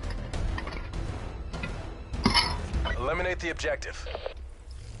 Eliminate the objective.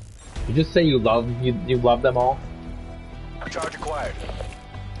 You just say you love them all? Charge acquired.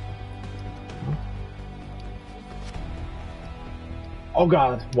 Oh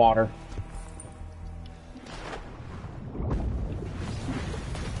god, water.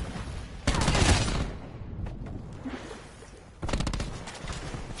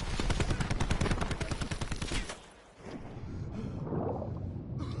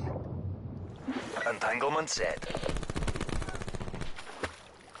 Entanglement set.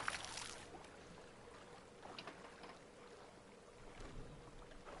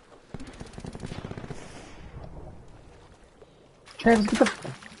 Travis, get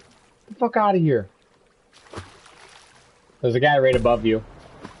the fuck out of here. There's a guy right above you.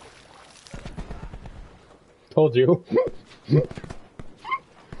 told you.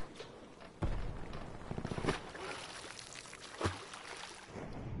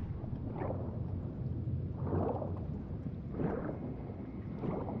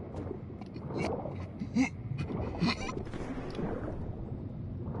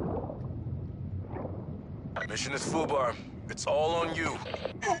 Mission is FUBAR. It's all on you.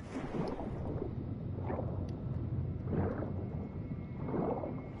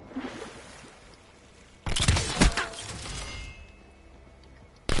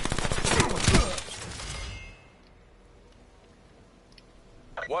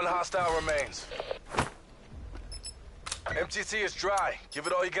 One hostile remains. MTC is dry. Give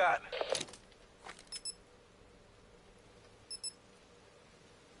it all you got.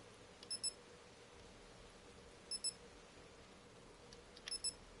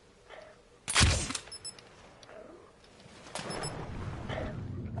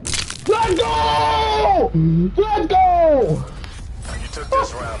 Let's go! Let's go! You took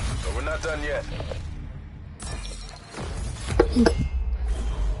this round, but we're not done yet.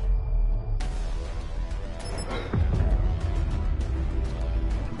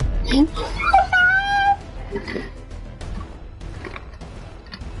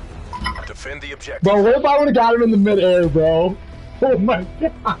 Defend the objective. Bro, what if I would've got him in the mid-air, bro? Oh my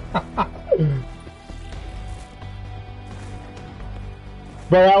god.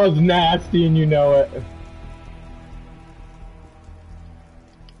 Bro, that was nasty and you know it.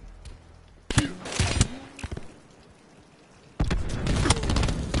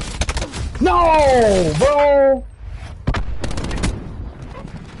 No, bro!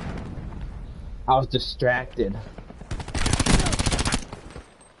 I was distracted.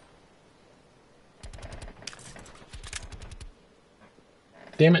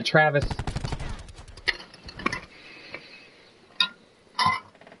 Damn it, Travis.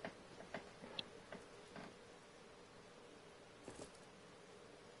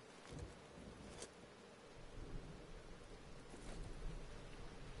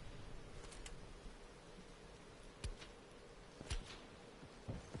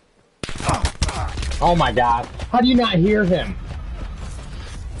 Oh my god. How do you not hear him?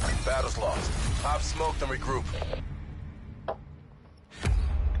 Battle's lost. Pop smoke, then regroup.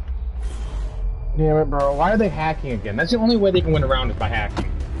 Damn it, bro. Why are they hacking again? That's the only way they can win a round is by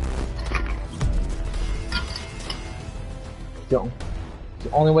hacking. The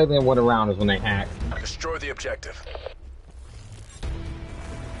only way they win a round is when they hack. Destroy the objective.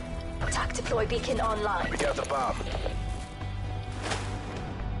 Attack deploy beacon online. We got the bomb.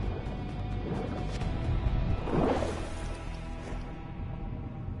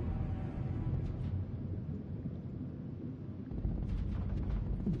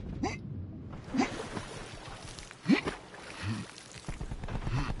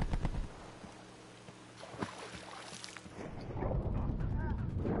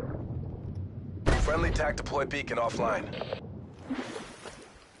 Friendly TAC deploy beacon offline.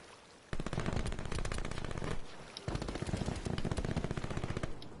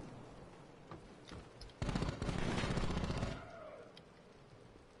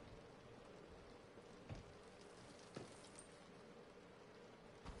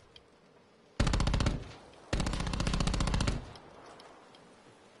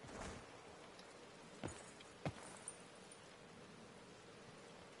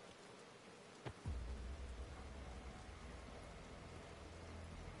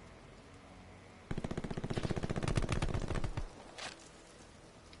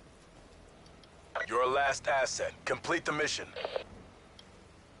 Your last asset. Complete the mission.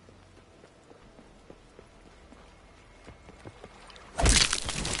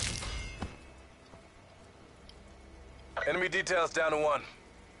 Enemy details down to 1.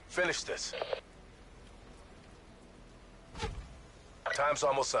 Finish this. Time's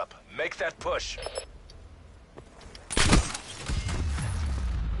almost up. Make that push.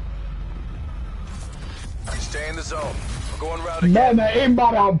 Stay in the zone. We're going round again. Man, that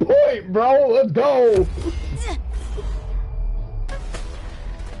aimbot on point, bro. Let's go. Protect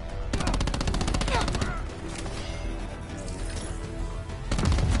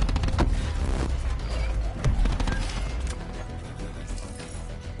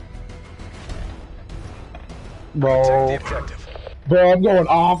the Bro. objective. Bro, I'm going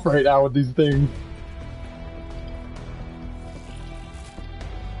off right now with these things.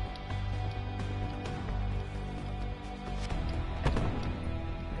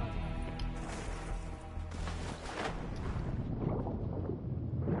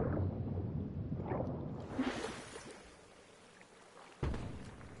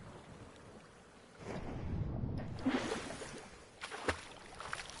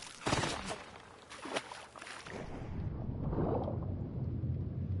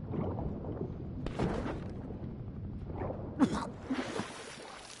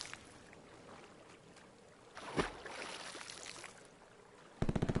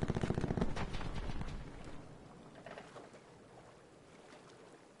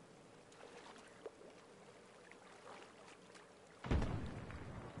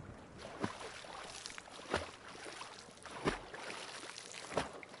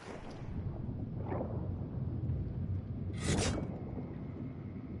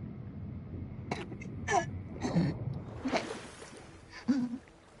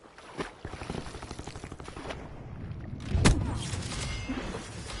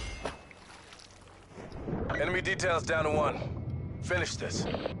 Enemy details down to 1. Finish this.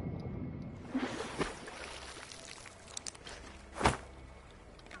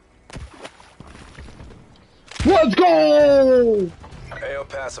 Let's go! AO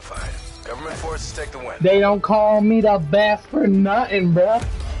pacified. Government forces take the win. They don't call me the best for nothing, bruh.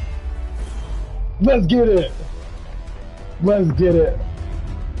 Let's get it. Let's get it.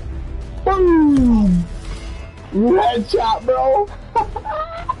 Boom! Headshot, bro.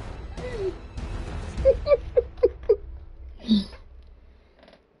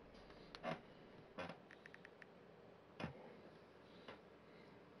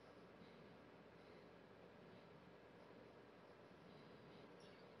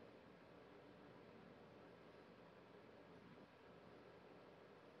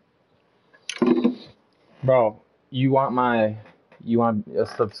 Bro, you want to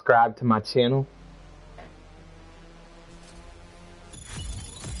subscribe to my channel?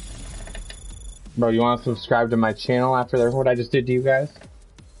 Bro, you want to subscribe to my channel after what I just did to you guys?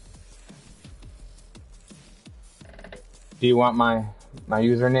 Do you want my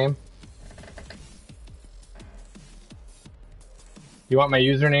username? You want my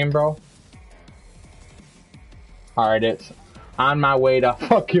username, bro? Alright, it's on my way to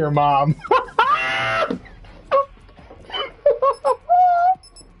fuck your mom.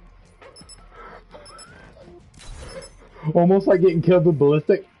 Almost like getting killed with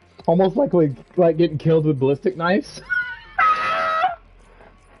ballistic. Almost like getting killed with ballistic knives.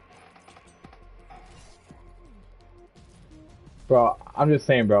 Bro, I'm just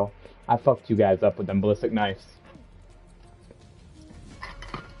saying, bro. I fucked you guys up with them ballistic knives.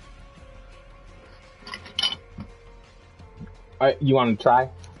 Alright, you want to try?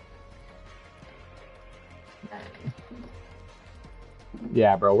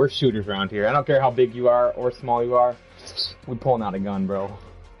 Yeah, bro, we're shooters around here. I don't care how big you are or small you are. We're pulling out a gun, bro.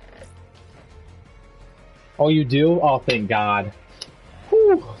 Oh, you do? Oh, thank God.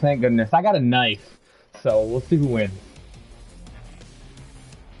 Whew, thank goodness. I got a knife. So, we'll see who wins.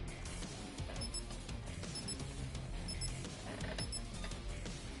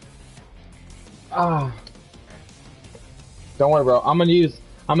 Ah. Don't worry, bro. I'm gonna use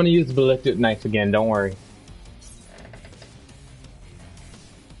the ballistic knife again, don't worry.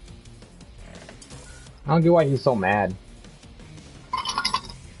 I don't get why he's so mad.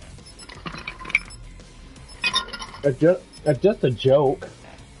 It's just a joke.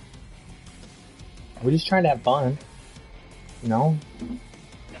 We're just trying to have fun. You know?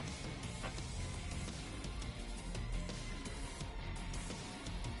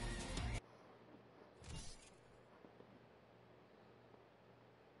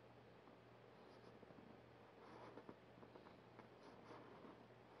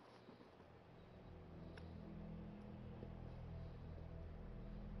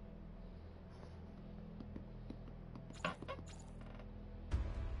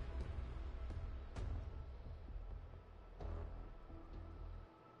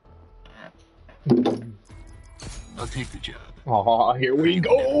 I'll take the job. Oh, here we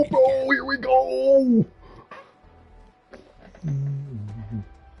go, bro. Here we go.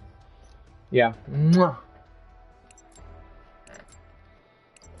 Yeah.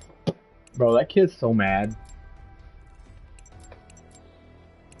 Bro, that kid's so mad.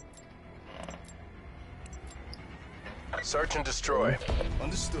 Search and destroy.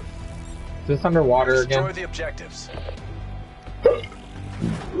 Understood. Is this underwater Destroy again? the objectives.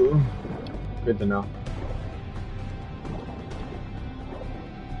 Good to know.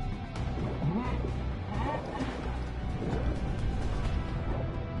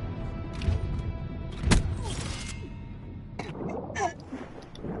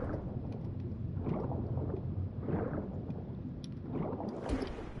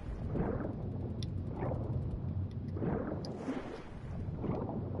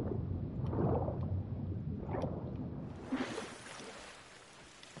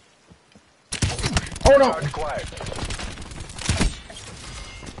 Oh no! Acquired.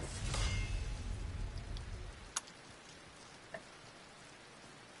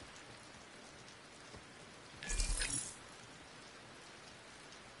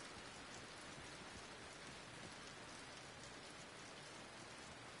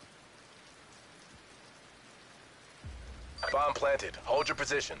 Bomb planted. Hold your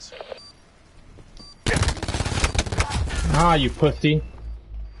positions. Ah, you pussy.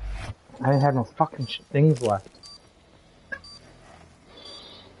 I didn't have no fucking things left.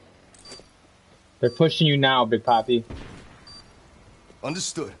 They're pushing you now, Big Poppy.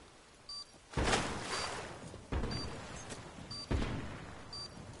 Understood.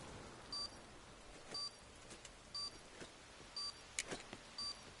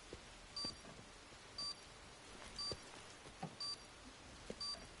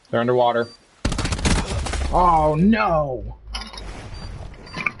 They're underwater. Oh no!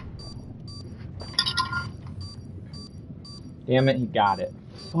 Damn it, he got it.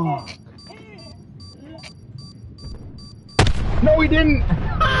 Fuck. No, he didn't!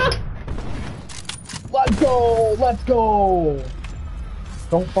 Let's go! Let's go!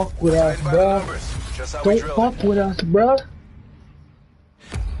 Don't fuck with us, bruh. Don't fuck with us, bruh.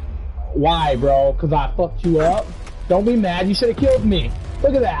 Why, bro? Cause I fucked you up? Don't be mad, you should've killed me.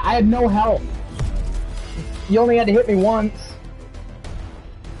 Look at that, I had no help. You only had to hit me once.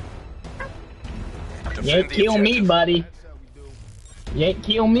 You ain't kill me, buddy. You ain't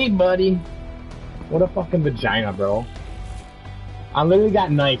kill me, buddy. What a fucking vagina, bro. I literally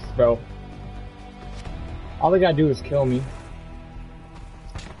got knifes, bro. All they gotta do is kill me.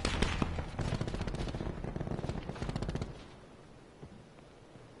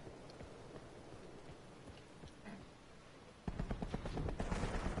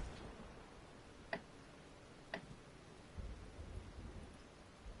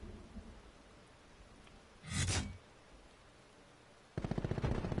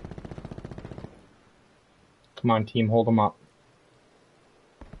 Come on, team, hold them up.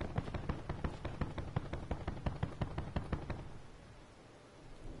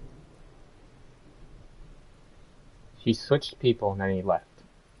 He switched people and then he left.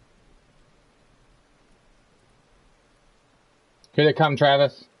 Here they come,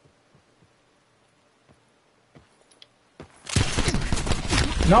 Travis.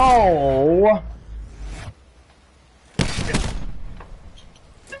 No!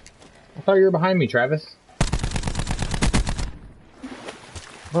 I thought you were behind me, Travis.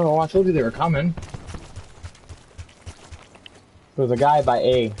 Bro, I told you they were coming. There's a guy by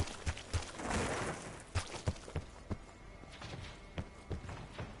A.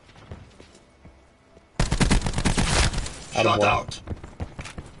 Shut out.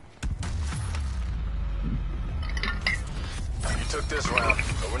 You took this round,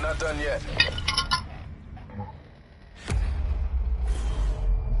 but we're not done yet.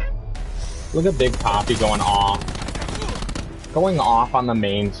 Look at Big Poppy going off. Going off on the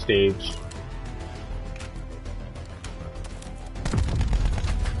main stage.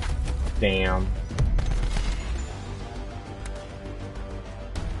 Damn.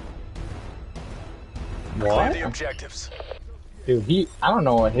 What? Clear the objectives. Dude, I don't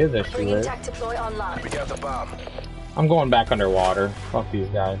know what his issue is. Deploy online. We got the bomb. I'm going back underwater. Fuck these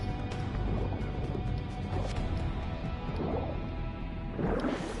guys.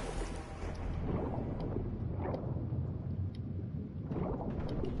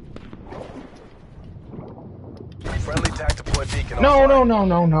 Friendly tac deploy beacon. No, no, no,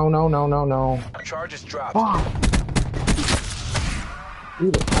 no, no, no, no, no, no. Charges dropped. Fuck.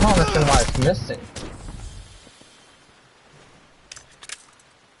 Dude, I don't understand why it's missing.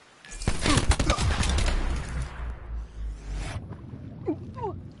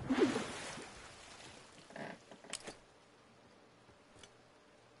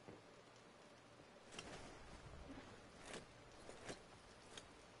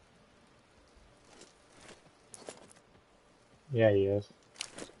 Yeah, he is.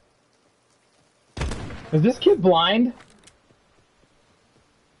 Is this kid blind?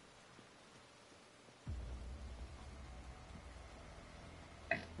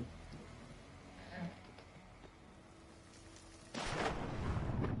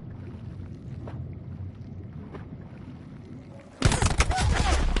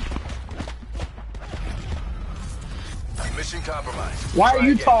 Mission compromised. Why are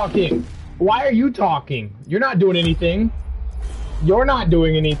you talking? Why are you talking? You're not doing anything. You're not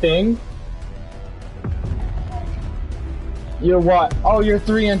doing anything. You're what? Oh, you're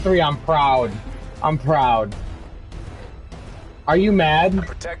 3 and 3. I'm proud. I'm proud. Are you mad?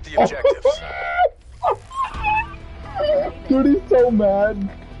 Protect the objectives. Dude, he's so mad.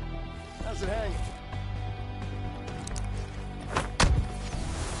 How's it hanging?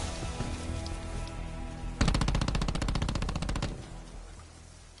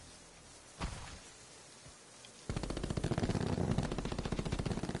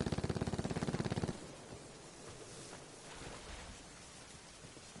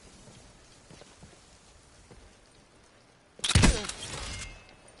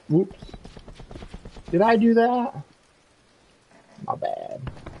 Whoops. Did I do that? My bad.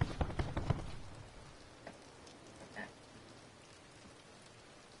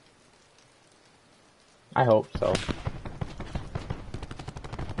 I hope so.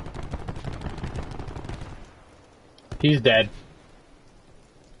 He's dead.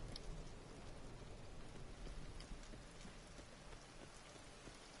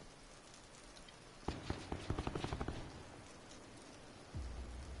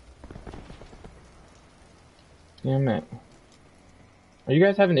 Damn it. Are you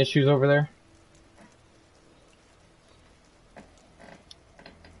guys having issues over there?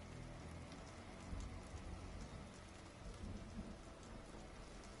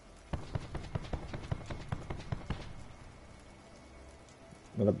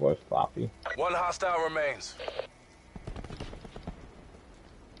 Another boy's floppy. One hostile remains.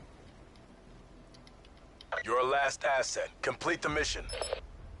 Your last asset. Complete the mission.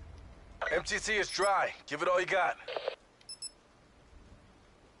 MTC is dry. Give it all you got.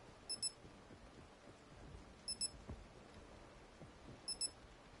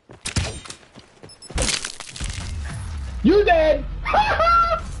 You dead!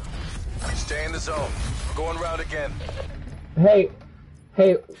 Stay in the zone. We're going round again. Hey,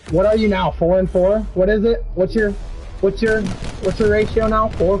 what are you now? 4 and 4? What is it? What's your ratio now?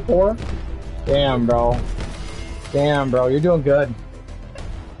 4-4? Damn, bro. Damn, bro. You're doing good.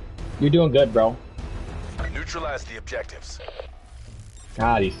 You're doing good, bro. Neutralize the objectives.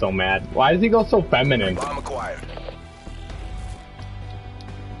 God, he's so mad. Why does he go so feminine? Bomb acquired.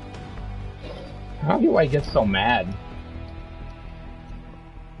 How do I get so mad?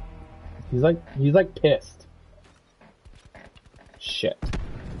 He's like pissed. Shit.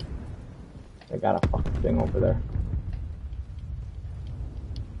 I got a fucking thing over there.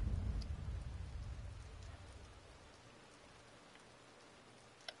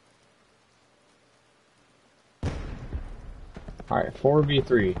 Alright,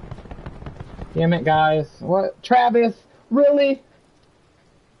 4v3. Damn it, guys. What? Travis? Really?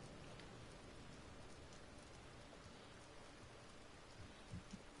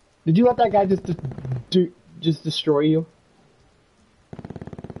 Did you let that guy just destroy you?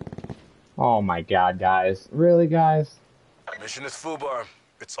 Oh my god, guys. Really, guys? Mission is FUBAR.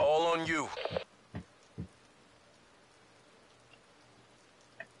 It's all on you.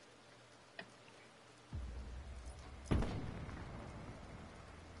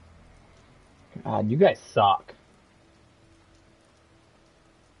 God, you guys suck.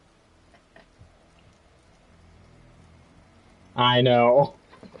 I know.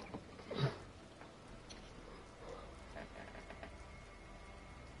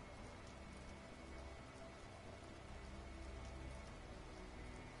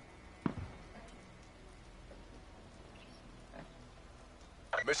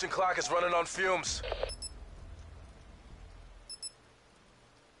 Mission clock is running on fumes.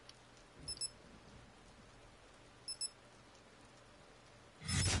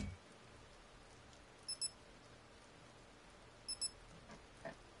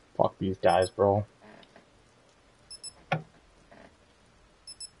 Fuck these guys, bro.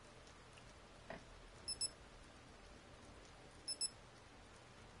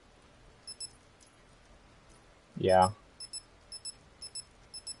 Yeah.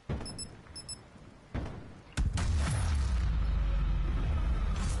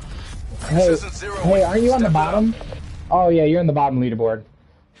 Hey, aren't you on the bottom? Oh yeah, you're on the bottom leaderboard.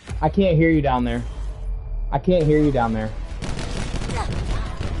 I can't hear you down there. I can't hear you down there.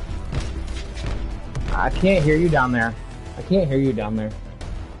 I can't hear you down there. I can't hear you down there.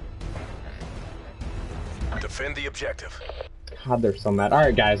 Defend the objective. God, they're so mad.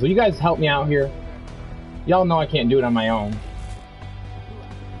 Alright guys, will you guys help me out here? Y'all know I can't do it on my own.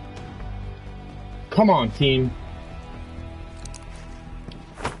 Come on, team.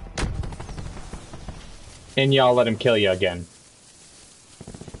 And y'all let him kill you again.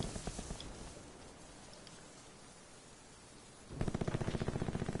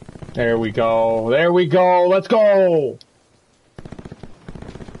 There we go. There we go. Let's go.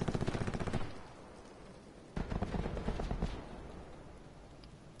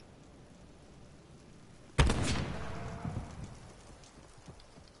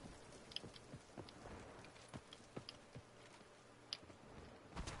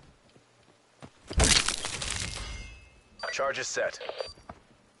 Charge is set.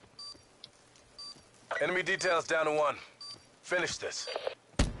 Enemy details down to 1. Finish this.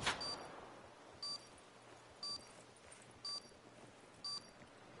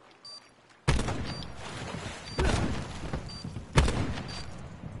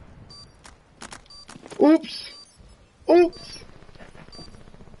 Oops. Oops.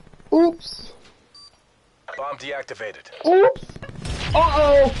 Oops. Bomb deactivated. Oops.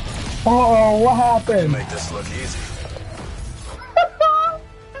 Uh-oh. Uh-oh, what happened? Make this look easy.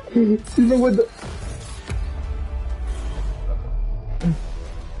 Even with the...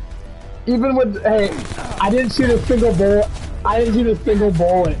 Even with... Hey, I didn't shoot a single bullet. I didn't shoot a single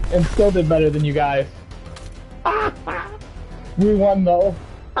bullet and still did better than you guys. We won, though.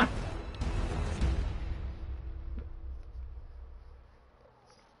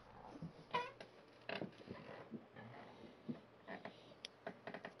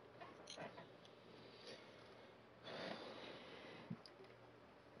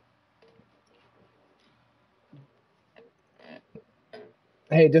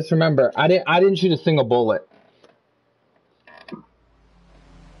 Hey, just remember, I didn't shoot a single bullet.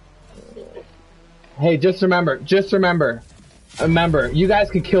 Hey, just remember, you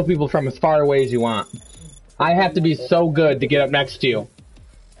guys can kill people from as far away as you want. I have to be so good to get up next to you.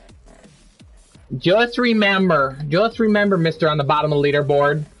 Just remember, mister on the bottom of the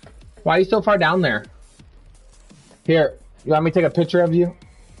leaderboard. Why are you so far down there? Here, you want me to take a picture of you?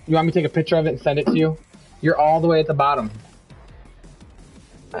 You want me to take a picture of it and send it to you? You're all the way at the bottom.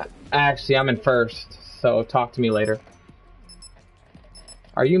 Actually, I'm in first, so talk to me later.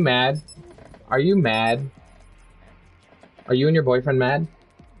 Are you mad? Are you mad? Are you and your boyfriend mad?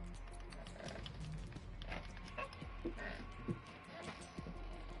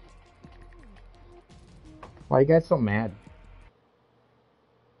 Why are you guys so mad?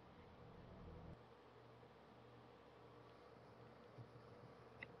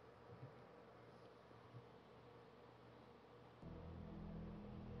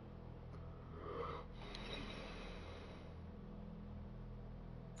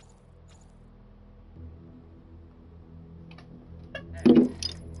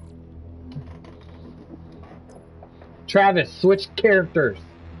 Travis, switch characters.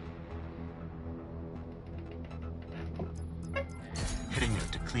 Heading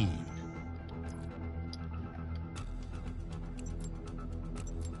out to clean.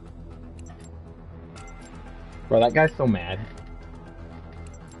 Bro, that guy's so mad.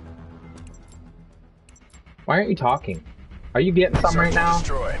 Why aren't you talking? Are you getting something right now?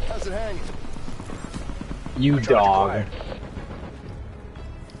 How's it hanging? You dog.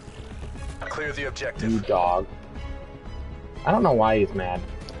 Clear the objective. You dog. I don't know why he's mad.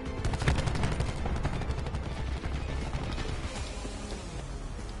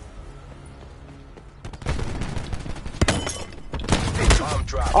 Bomb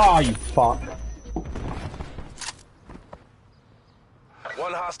drop. Oh, you fuck.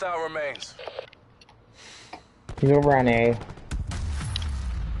 One hostile remains. He's over on A.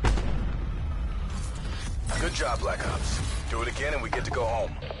 Good job, Black Ops. Do it again and we get to go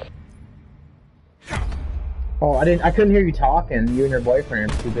home. Oh, I couldn't hear you talking. You and your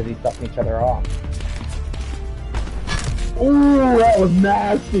boyfriend are too busy sucking each other off. Ooh, that was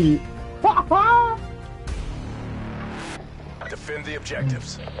nasty. Defend the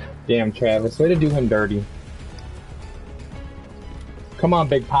objectives. Damn, Travis, way to do him dirty. Come on,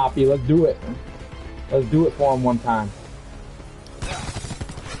 Big Poppy, let's do it. Let's do it for him one time.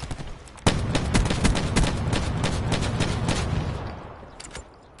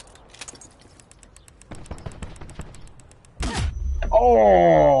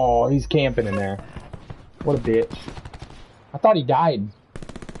 Oh, he's camping in there. What a bitch. I thought he died.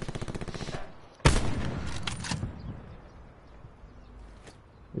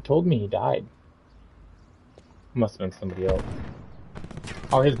 You told me he died. Must have been somebody else.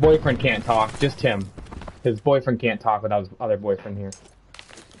 Oh, his boyfriend can't talk. Just him. His boyfriend can't talk without his other boyfriend here.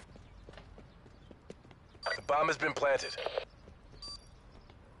 The bomb has been planted.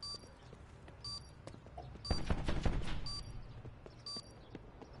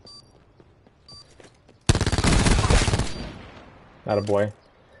 That a boy.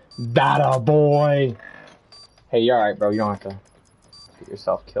 That a boy. Hey, you alright, bro? You don't have to get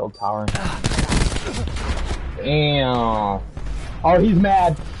yourself killed, Tower. Damn. Oh, he's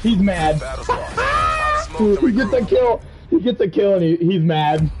mad. He's mad. Dude, he gets a kill. He gets a kill and he's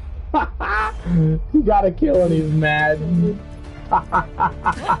mad. He got a kill and he's mad.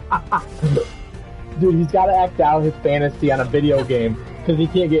 Dude, he's got to act out his fantasy on a video game because he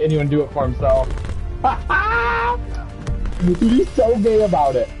can't get anyone to do it for himself. He's so gay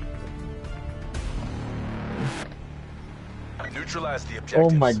about it. Neutralize the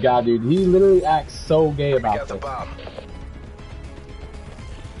objectives. Oh my god, dude. He literally acts so gay about Got the this. bomb.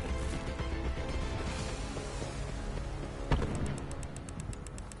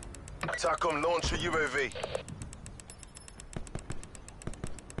 TACOM launch a UAV.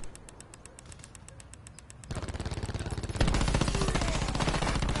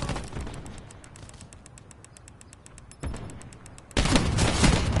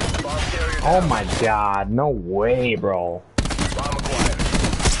 Oh my god, no way, bro. Bomb acquired.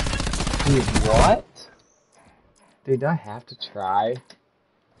 Dude, what? Dude, do I have to try?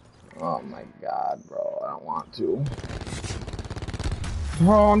 Oh my god, bro, I don't want to.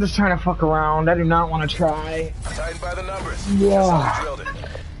 Bro, I'm just trying to fuck around. I do not want to try. Tightened by the numbers. Yeah. Drilled it.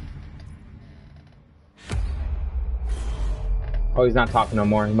 Oh, he's not talking no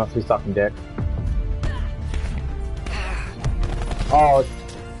more. He must be sucking dick. Oh.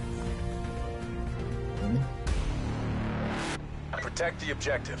 Protect the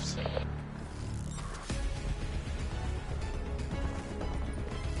objectives.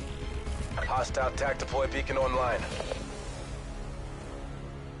 Hostile TAC deploy beacon online.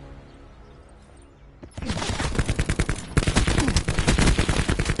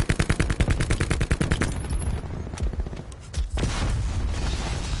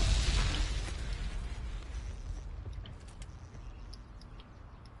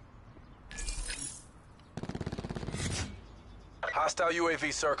 Hostile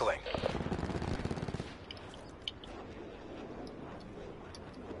UAV circling.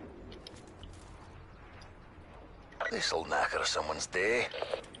 This'll knacker someone's day.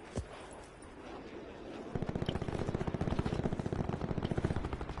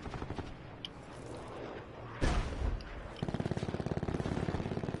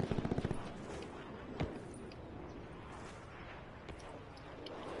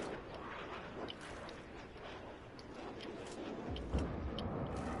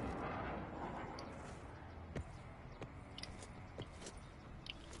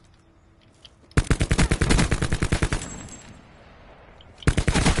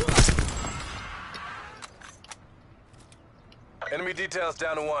 Enemy details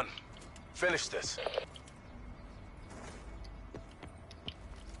down to 1. Finish this.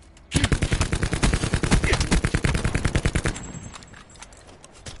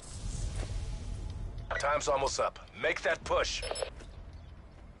 Time's almost up. Make that push.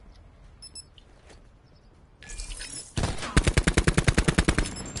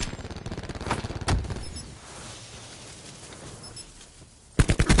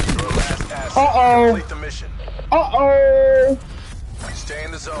 Your last asset. Complete the mission. Uh-oh! Stay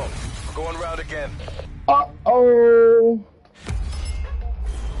in the zone. We're going round again. Uh-oh!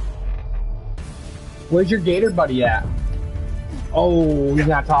 Where's your gator buddy at? Oh, he's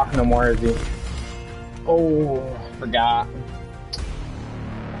not talking no more, is he? Oh, forgot.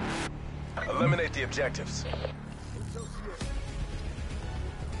 Eliminate the objectives.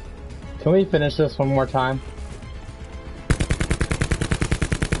 Can we finish this one more time?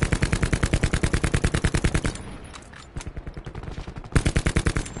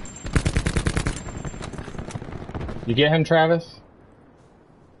 You get him, Travis?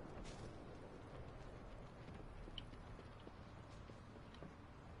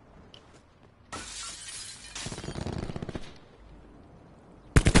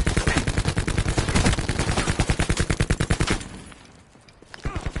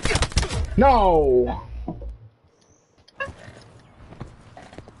 No! I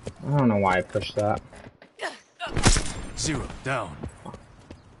don't know why I pushed that. 0 down.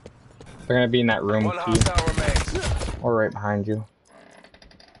 They're gonna be in that room, One Keith. hostile remains. Or right behind you.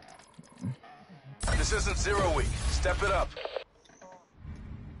 This isn't 0 week. Step it up.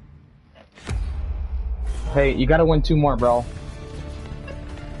 Hey, you gotta win 2 more, bro.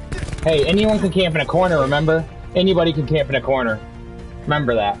 Hey, anyone can camp in a corner, remember? Anybody can camp in a corner.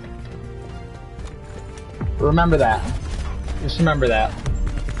 Remember that. Remember that. Just remember that.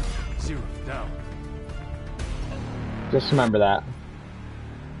 0 down. Just remember that.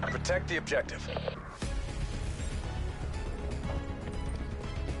 Protect the objective.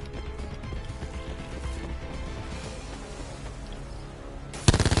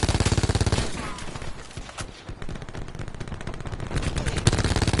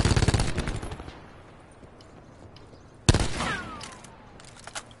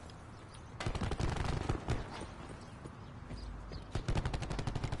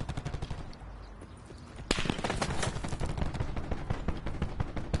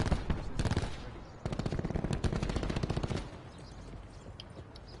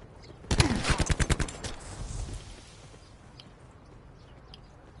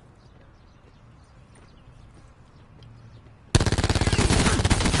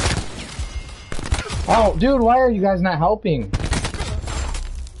 Oh, dude, why are you guys not helping?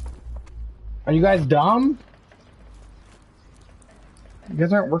 Are you guys dumb? You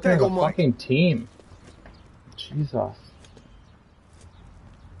guys aren't working as a fucking team. Jesus.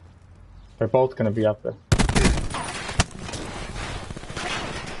 They're both gonna be up there.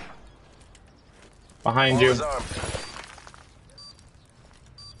 Behind you.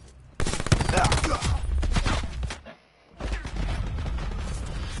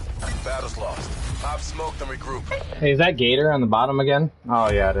 Battle's lost. Pop smoke, then regroup. Hey, is that Gator on the bottom again? Oh,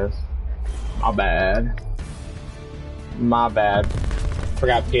 yeah, it is. My bad. My bad.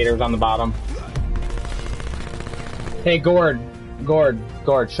 Forgot Gator was on the bottom. Hey, Gord,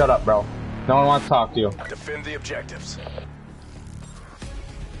 shut up, bro. No one wants to talk to you. Defend the objectives.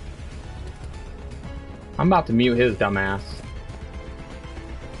 I'm about to mute his dumb ass.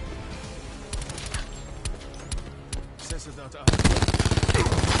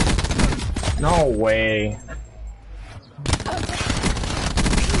 No way.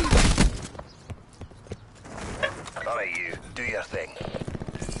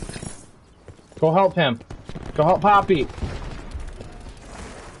 Go help him. Go help Poppy.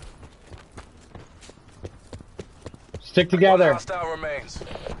 Stick together. One hostile remains.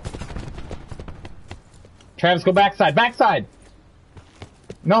 Travis, go backside. Backside!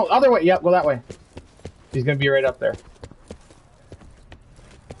 No, other way. Yep, go that way. He's gonna be right up there.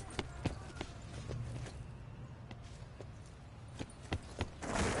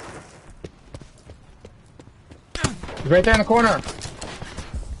 He's right there in the corner.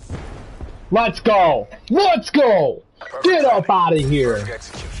 Let's go! Let's go! Perfect Get up timing. out of here! Perfect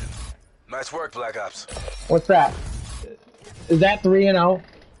execution. Nice work, Black Ops. What's that? Is that 3-0?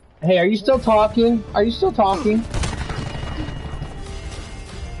 Hey, are you still talking? Are you still talking?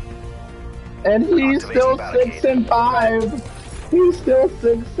 And he's still 6-5. He's still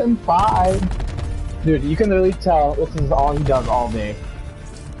 6-5. Dude, you can literally tell this is all he does all day.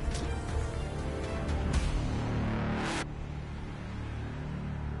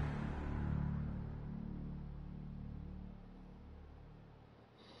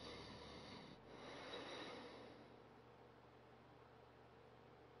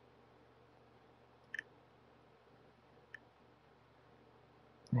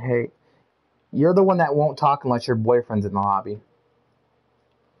 Hey, you're the one that won't talk unless your boyfriend's in the lobby.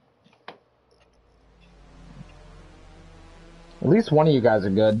 At least one of you guys are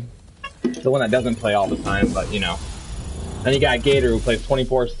good. The one that doesn't play all the time, but you know. Then you got Gator who plays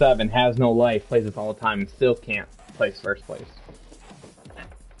 24/7, has no life, plays this all the time, and still can't place first place.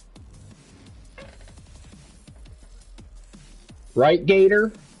 Right,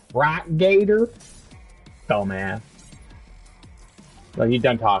 Gator? Right, Gator? Dumbass. Well, he's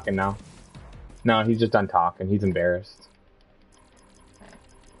done talking now. No, he's just done talking. He's embarrassed.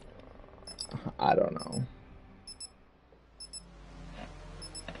 I don't know.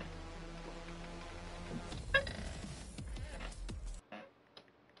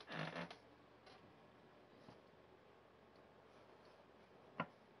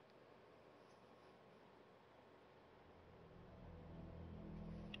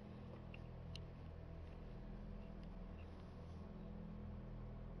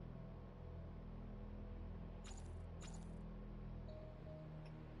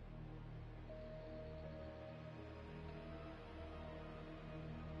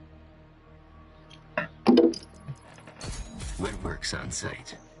 What works on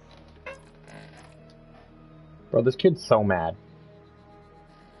site? Bro, this kid's so mad.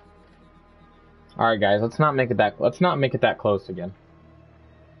 Alright guys, let's not make it that close again.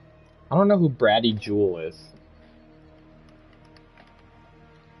 I don't know who Brady Jewel is.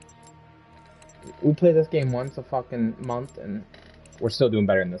 We play this game once a fucking month and we're still doing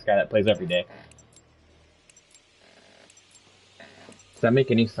better than this guy that plays every day. Does that make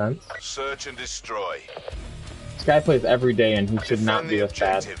any sense? Search and destroy. This guy plays every day and he should not be this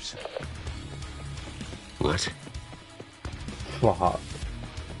bad. What? Fuck.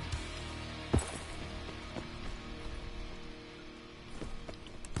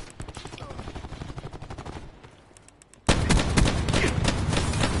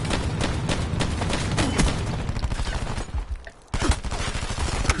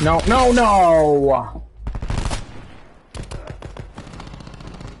 No, no, no!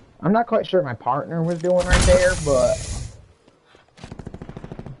 I'm not quite sure what my partner was doing right there, but...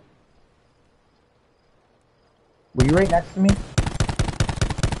 Were you right next to me?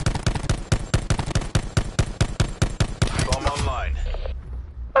 Bomb online.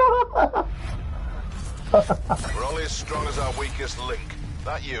 We're only as strong as our weakest link.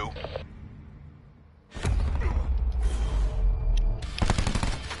 Not you.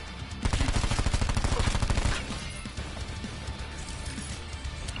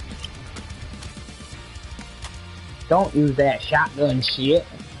 Don't use that shotgun shit.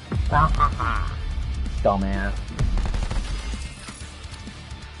 Dumbass.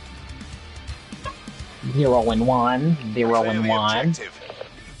 0-1, 0-1.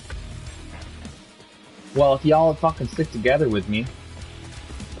 Well, if y'all fucking stick together with me,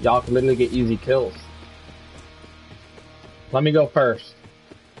 y'all can literally get easy kills. Let me go first.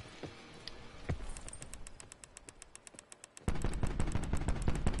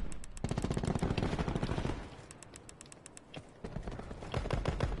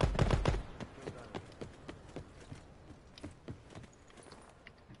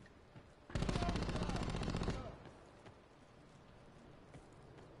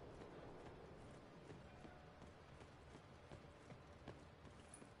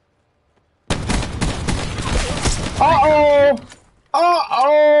 Uh-oh!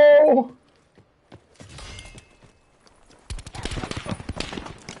 Uh-oh!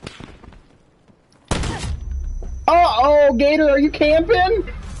 Uh-oh, Gator, are you camping?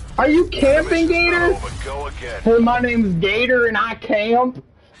 Are you camping, Gator? Go again. Hey, my name's Gator and I camp.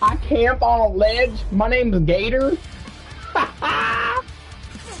 I camp on a ledge. My name's Gator. Oh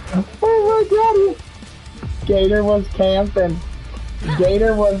my god. Gator was camping.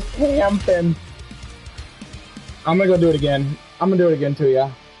 Gator was camping. I'm gonna go do it again. I'm gonna do it again to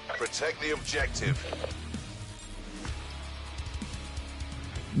ya. Protect the objective.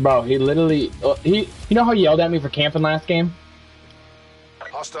 Bro, he literally, you know how he yelled at me for camping last game?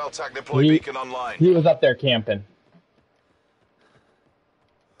 Hostile TAC deploy beacon online. He was up there camping.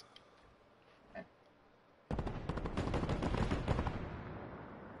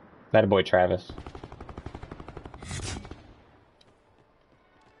 That boy Travis.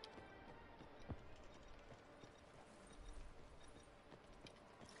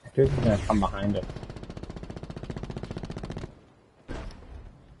 He's gonna come behind us.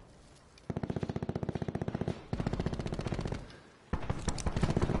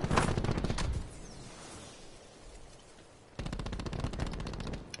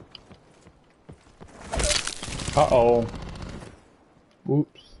 Uh-oh.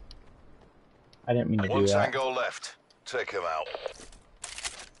 Oops. I didn't mean to do that. One tango left. Take him out.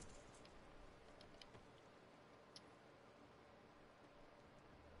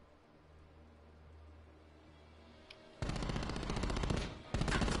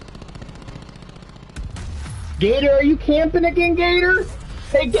 Gator, are you camping again, Gator?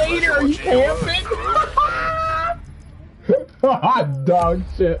 Hey, Gator, are you camping? Dog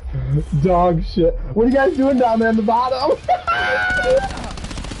shit. Dog shit. What are you guys doing down there in the bottom?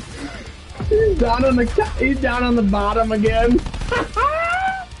 He's down on the bottom again.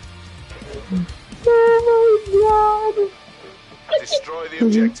 Oh my god. Destroy the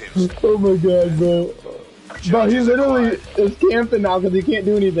objectives. Oh my god, bro. Bro, he literally is camping now because he can't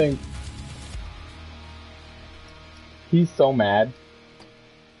do anything. He's so mad.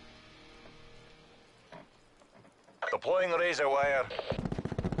 Deploying razor wire.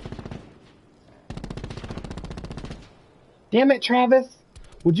 Damn it, Travis.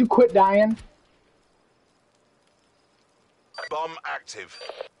 Would you quit dying? Bomb active.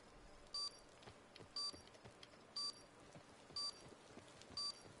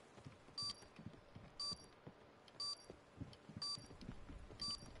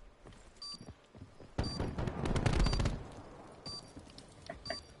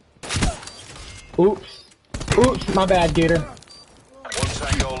 Oops. Oops, my bad, Gator. One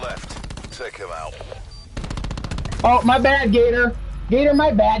tango left. Take him out. Oh, my bad, Gator. Gator,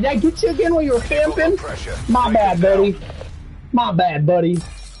 my bad. Did I get you again while you were camping? My bad, buddy. My bad, buddy.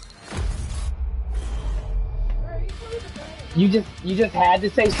 You just had to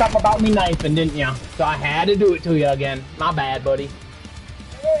say something about me knifing, didn't you? So I had to do it to you again. My bad, buddy.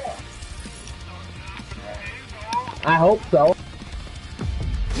 I hope so.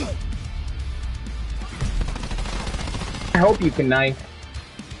 I hope you can knife.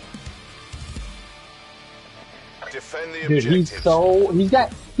 Defend the Dude,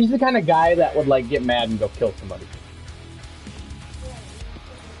 objectives. he's the kind of guy that would like get mad and go kill somebody.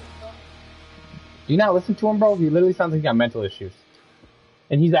 Do you not listen to him, bro? He literally sounds like he got mental issues.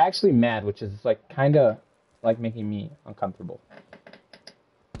 And he's actually mad, which is like kind of like making me uncomfortable.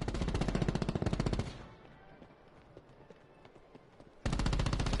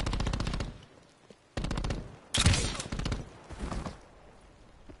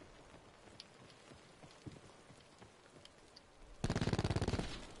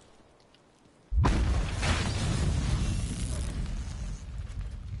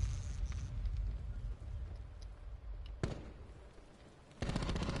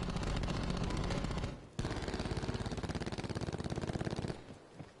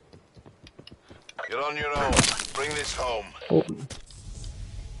 You're on your own. Bring this home.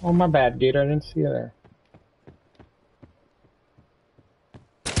 Oh, my bad, Gator. I didn't see you there.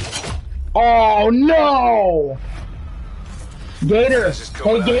 Oh, no! Gator!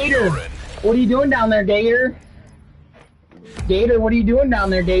 Hey, Gator! What are you doing down there, Gator? Gator, what are you doing down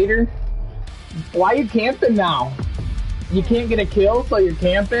there, Gator? Why are you camping now? You can't get a kill, so you're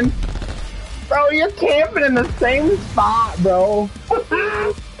camping? Bro, you're camping in the same spot, bro.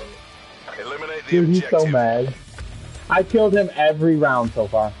 Eliminate the Dude, he's objective. so mad. I killed him every round so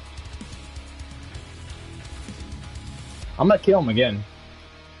far. I'm gonna kill him again.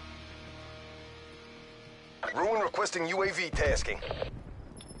 Ruin requesting UAV tasking.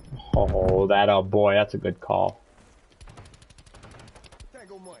 Oh, that boy, that's a good call.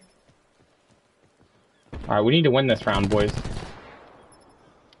 Alright, we need to win this round, boys.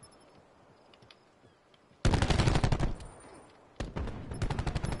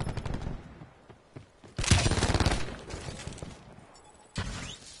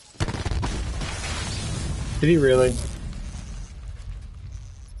 Did he really?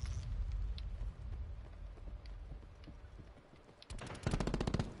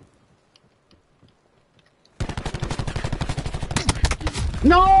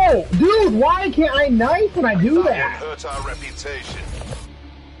 No! Dude, why can't I knife when I do that? Hurt our reputation.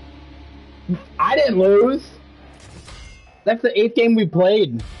 I didn't lose. That's the 8th game we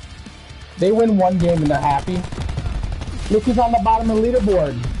played. They win 1 game and they're happy. Look who's on the bottom of the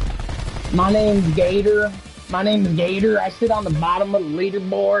leaderboard. My name's Gator. My name's Gator. I sit on the bottom of the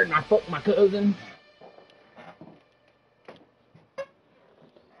leaderboard and I fuck my cousin.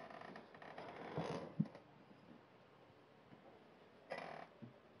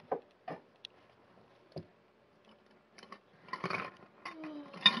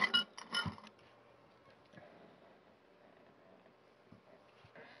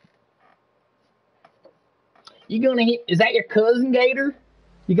 You gonna hit? Is that your cousin, Gator?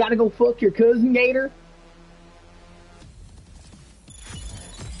 You gotta go fuck your cousin, Gator?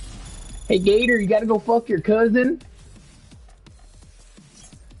 Hey, Gator, you gotta go fuck your cousin?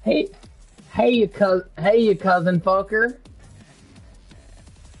 Hey, you cousin fucker.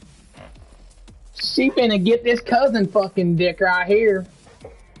 She finna get this cousin fucking dick right here.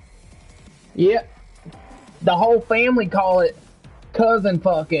 Yep. The whole family call it cousin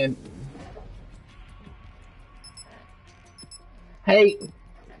fucking. Hey,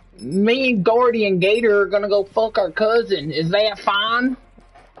 me, Gordy, and Gator are gonna go fuck our cousin. Is that fine?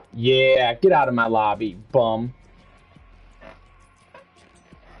 Yeah, get out of my lobby, bum.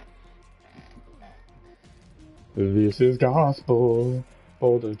 This is gospel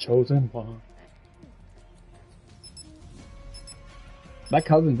for the chosen one. That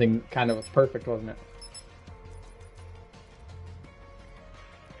cousin thing kind of was perfect, wasn't it?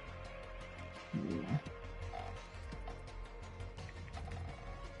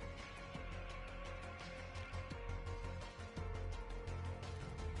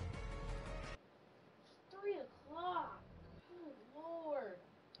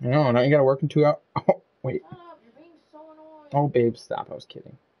 No, now you gotta work in 2 hours. Oh, wait. Shut up, you're being so annoying. Oh, babe, stop. I was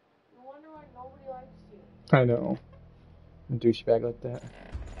kidding. No wonder why nobody likes you. I know. A douchebag like that. You're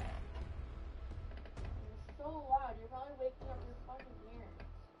so loud. You're probably waking up your fucking parents.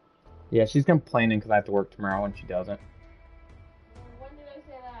 Yeah, she's complaining because I have to work tomorrow and she doesn't. When did I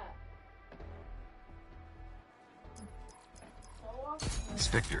say that? So often.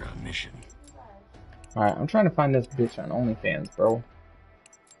 Inspector on mission. Alright, I'm trying to find this bitch on OnlyFans, bro.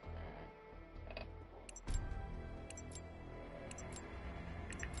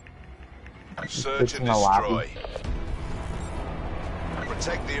 Search and destroy.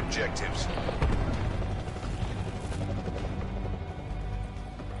 Protect the objectives.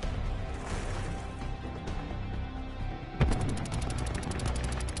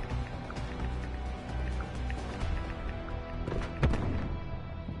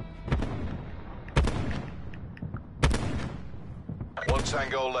 One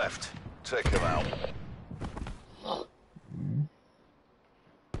tango left. Take him out.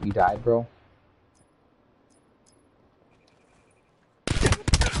 You died, bro.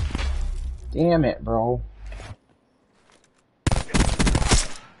 Damn it, bro.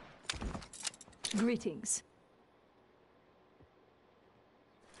 Greetings.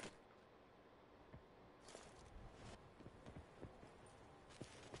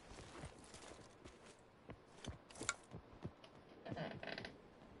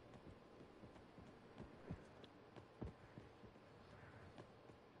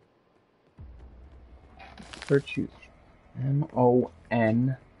 Search user.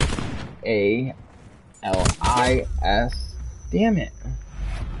 M-O-N-A-L-I-S. Damn it.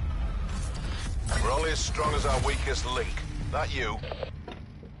 We're only as strong as our weakest link. Not you.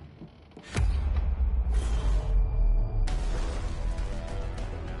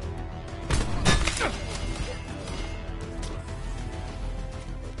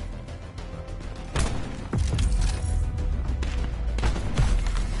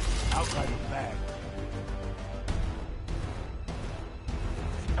 Outside the bag.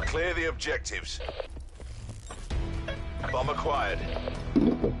 Clear the objectives. Bomb acquired.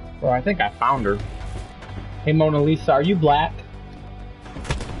 Well, I think I found her. Hey, Mona Lisa, are you black?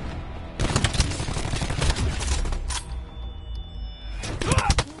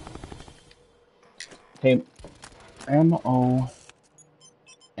 Hey, M-O-N-A-L-I-S.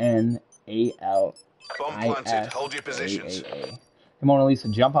 Bomb planted. Hold your positions. Hey, Mona Lisa,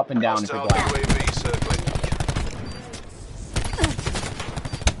 jump up and down if you're Hostile black. UAV circling.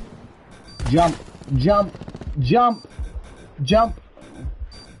 Jump, jump, jump, jump.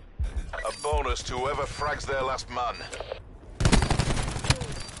 A bonus to whoever frags their last man.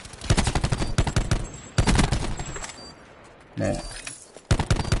 Man.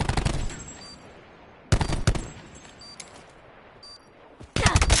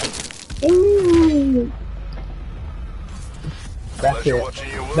 Ooh. That's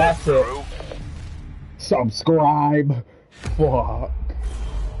it. That's it. Subscribe. Fuck.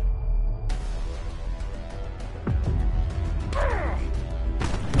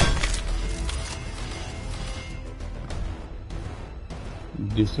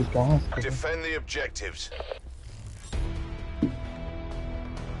 This is gospel. Defend the objectives.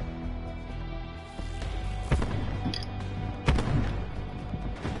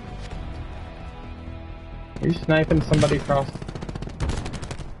 Are you sniping somebody across?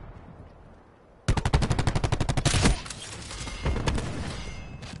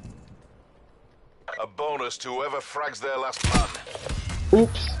 A bonus to whoever frags their last man.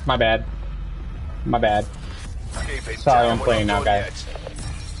 Oops, my bad. My bad. Keep it Sorry, down, I'm playing we're now, not guys.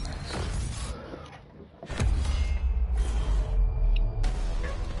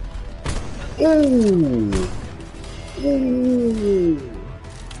 done Ooh. Ooh.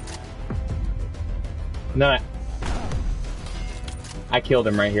 No. I killed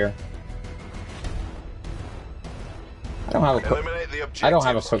him right here. I don't have a Eliminate the objectives. I don't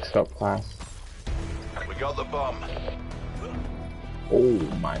have a quick scope class. We got the bomb. Oh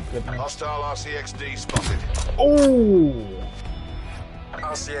my goodness. Hostile RCXD spotted. Oh.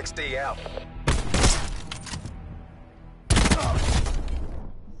 RCXD out.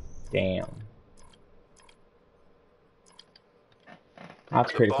 Damn.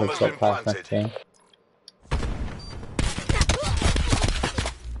 That's pretty quick scope class next game.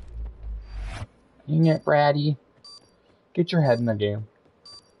 Dang it, Braddy. Get your head in the game.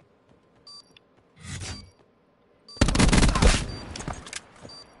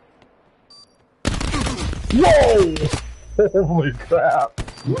 Whoa! Holy crap.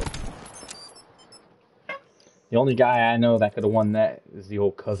 The only guy I know that could have won that is the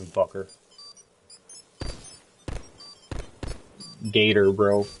old cousin fucker. Gator,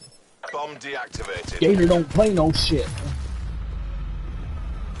 bro. Bomb deactivated. Gator don't play no shit.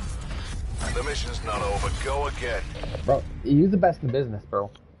 The mission's not over. Go again. Bro, he's the best in the business, bro.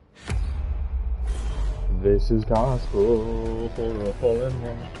 This is gospel for a fallen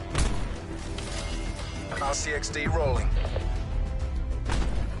man. RCXD rolling.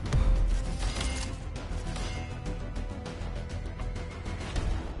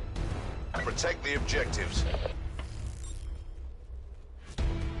 Protect the objectives.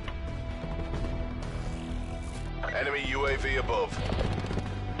 Enemy UAV above.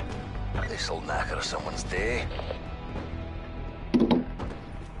 This'll knacker someone's day.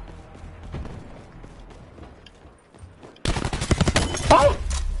 Oh!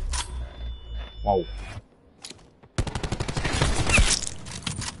 Whoa.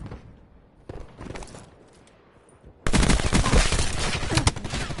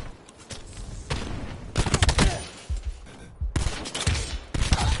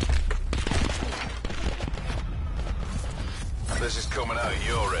 This is coming out of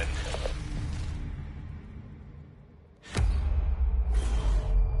your end.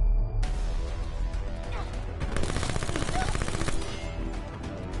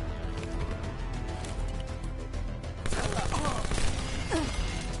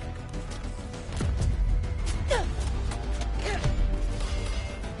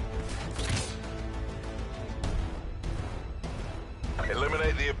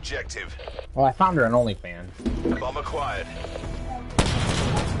 Eliminate the objective. Well, I found her an OnlyFans. Bomb acquired.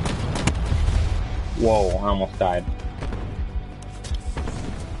 Whoa, I almost died.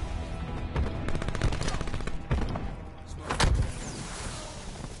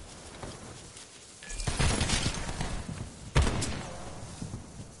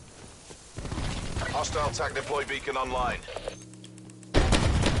 Hostile TAC deploy beacon online.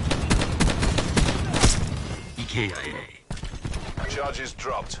 EKIA. Charges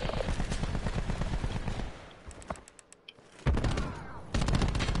dropped.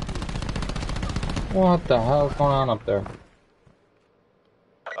 What the hell's going on up there?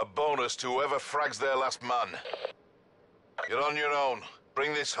 A bonus to whoever frags their last man. You're on your own.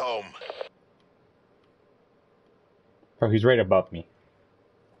 Bring this home. Bro, he's right above me.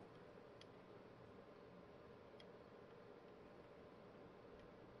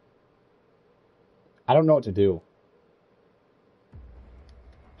 I don't know what to do.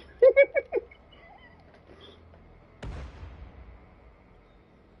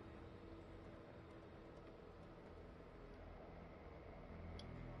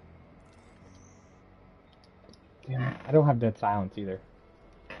 Damn it, I don't have dead silence either.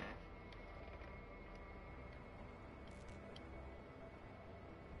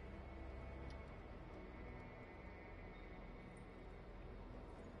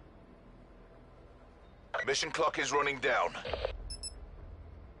 Mission clock is running down.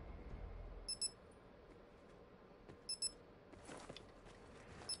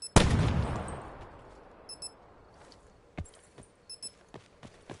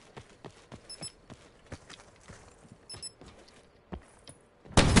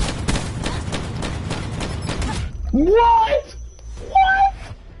 What? What?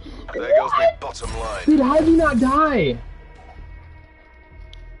 There goes my bottom line. Dude, how did you not die?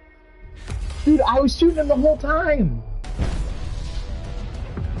 Dude, I was shooting him the whole time.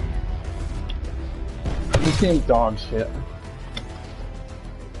 This game's dog shit.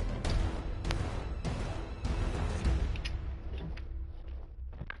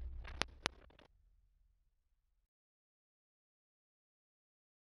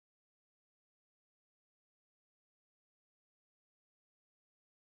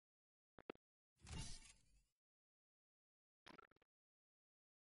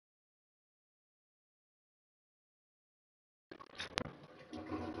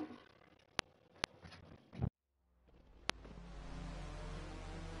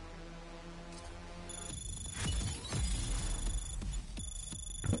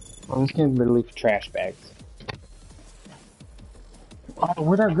 Well, this game's literally for trash bags. Oh,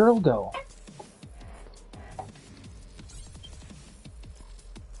 where'd our girl go?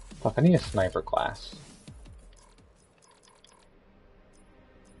 Fuck, I need a sniper class.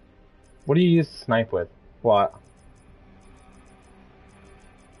 What do you use to snipe with? What?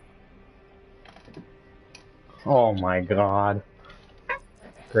 Oh my god.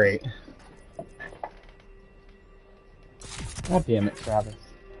 Great. God damn it, Travis.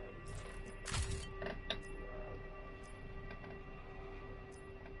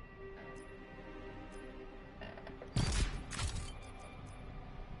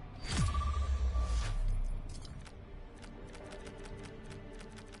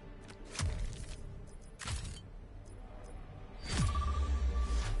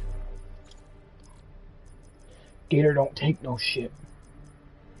 Gator don't take no shit.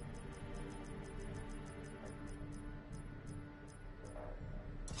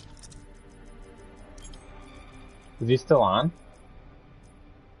 Is he still on?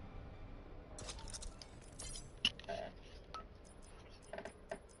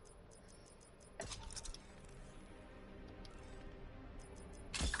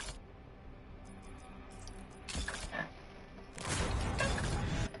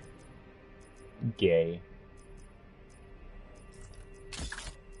 Gay.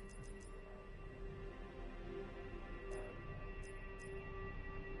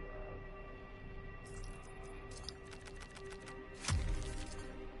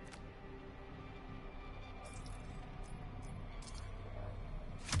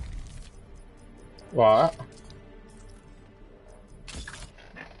 What?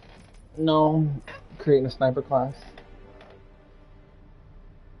 No, creating a sniper class.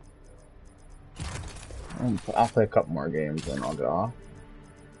 I'll play a couple more games and I'll get off.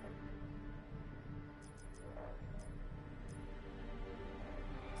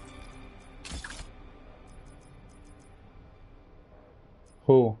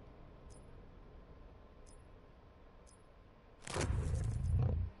 Who?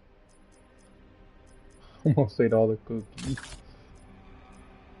 Almost ate all the cookies.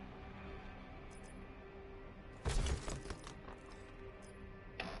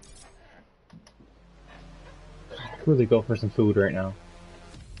 I could really go for some food right now.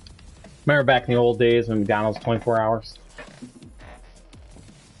 Remember back in the old days when McDonald's 24 hours?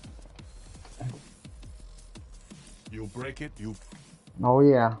 You break it, you... Oh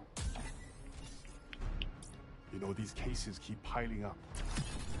yeah. You know, these cases keep piling up.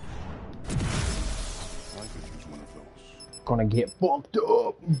 I could use one of those. Gonna get fucked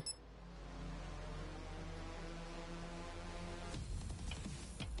up.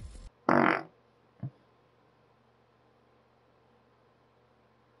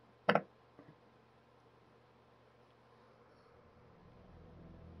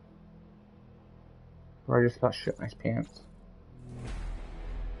 Bro, I just got shit in my pants.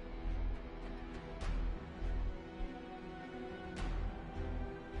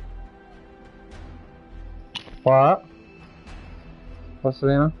 What? What's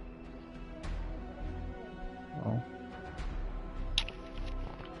Savannah? Oh.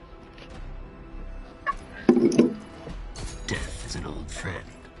 Death is an old friend.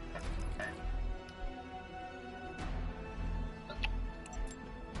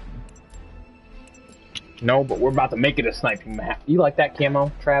 No, but we're about to make it a sniping map. You like that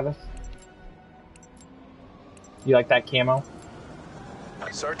camo, Travis? You like that camo?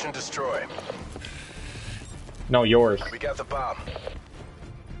 Search and destroy. No, yours. We got the bomb.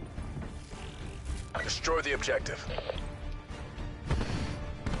 Destroy the objective.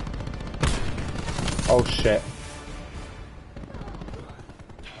 Oh shit.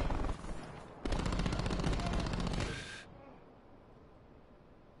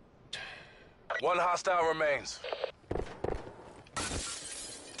 One hostile remains.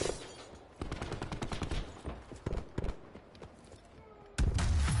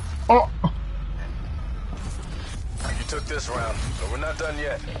 Oh! You took this round, but we're not done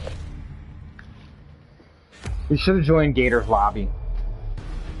yet. We should have joined Gator's lobby.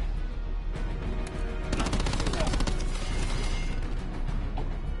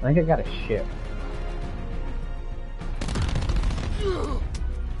 I think I got a ship.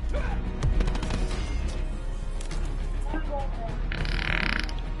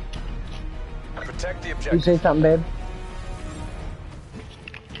 Protect the You objective. say something, babe?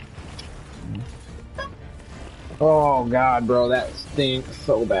 Oh god, bro, that stinks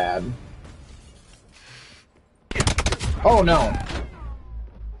so bad. Oh no!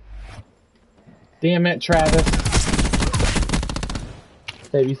 Damn it, Travis.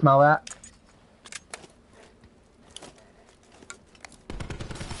 Babe, you smell that?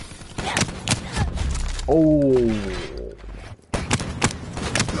 Oh.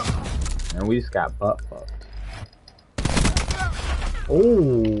 And we just got butt fucked.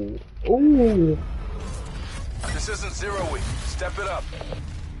 Oh. Oh. This isn't 0 week. Step it up.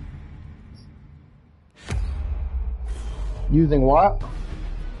 Using what?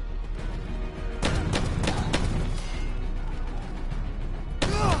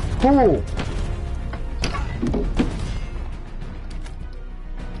 Cool.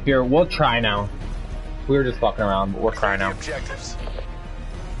 Here, we'll try now. We were just fucking around, but we'll try now. Objectives.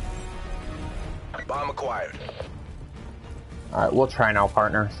 Bomb acquired. Alright, we'll try now,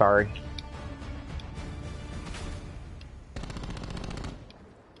 partner. Sorry.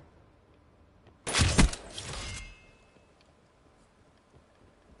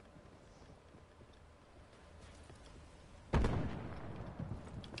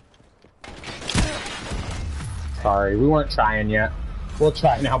 Sorry, we weren't trying yet. We'll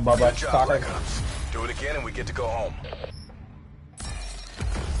try now, Bubba. Good job, Sorry. Blackout. Do it again and we get to go home.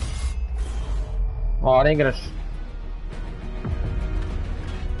 Oh, it ain't gonna...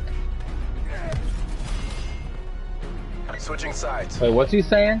 Switching sides. Wait, what's he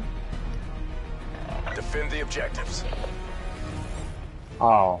saying? Defend the objectives.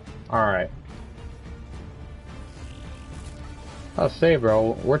 Oh, alright. I'll say,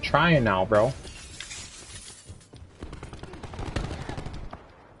 bro, we're trying now, bro.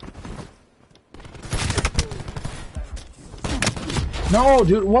 No,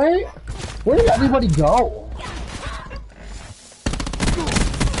 dude, wait! Where did everybody go?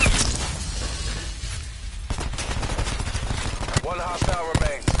 One hostile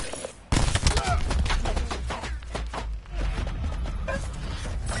remains.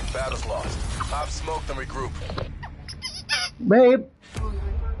 Battle's lost. Pop smoke, then regroup. Babe.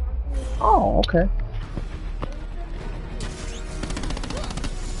 Oh, okay.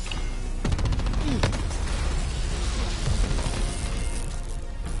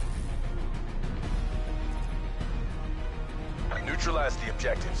 Neutralize the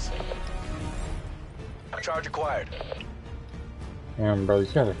objectives. Charge acquired. Damn, bro,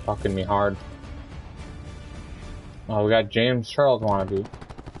 these guys are fucking me hard. Oh, we got James Charles wannabe.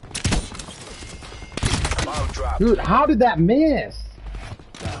 Bomb drop. Dude, how did that miss?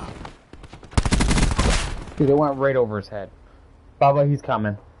 Dude, it went right over his head. Bubba, he's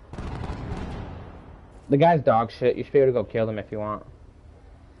coming. The guy's dog shit. You should be able to go kill him if you want.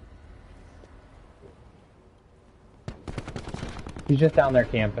 He's just down there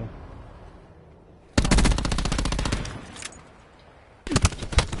camping.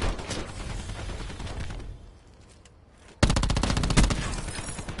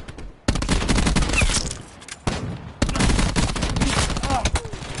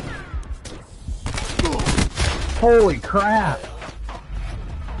 Holy crap!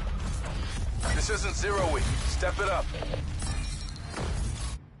 This isn't 0 week. Step it up.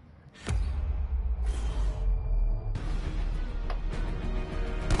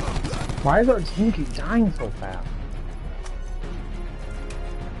 Why is our team keep dying so fast?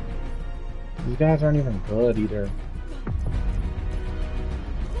 These guys aren't even good either.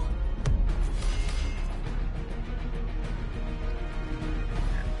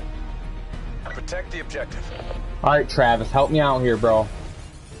 Protect the objective. Alright, Travis, help me out here, bro.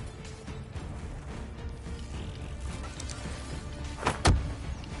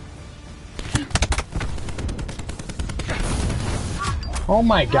 Oh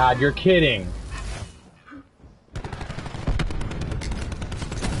my god, you're kidding.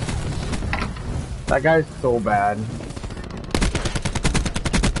 That guy's so bad.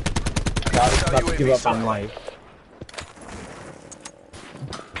 Gotta about to give up on life.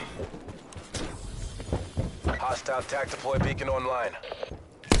 Hostile TAC deploy beacon online.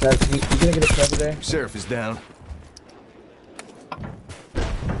 That's, you gonna get a kill today? Sheriff is down.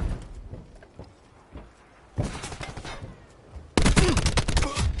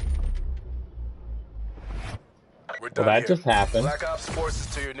 We're done Well, that here. just happened. Black Ops forces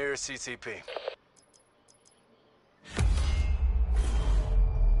to your nearest CCP.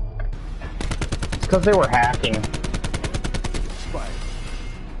 It's because they were hacking.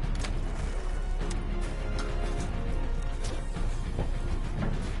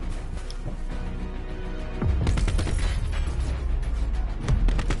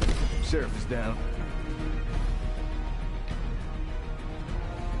 Sheriff is down.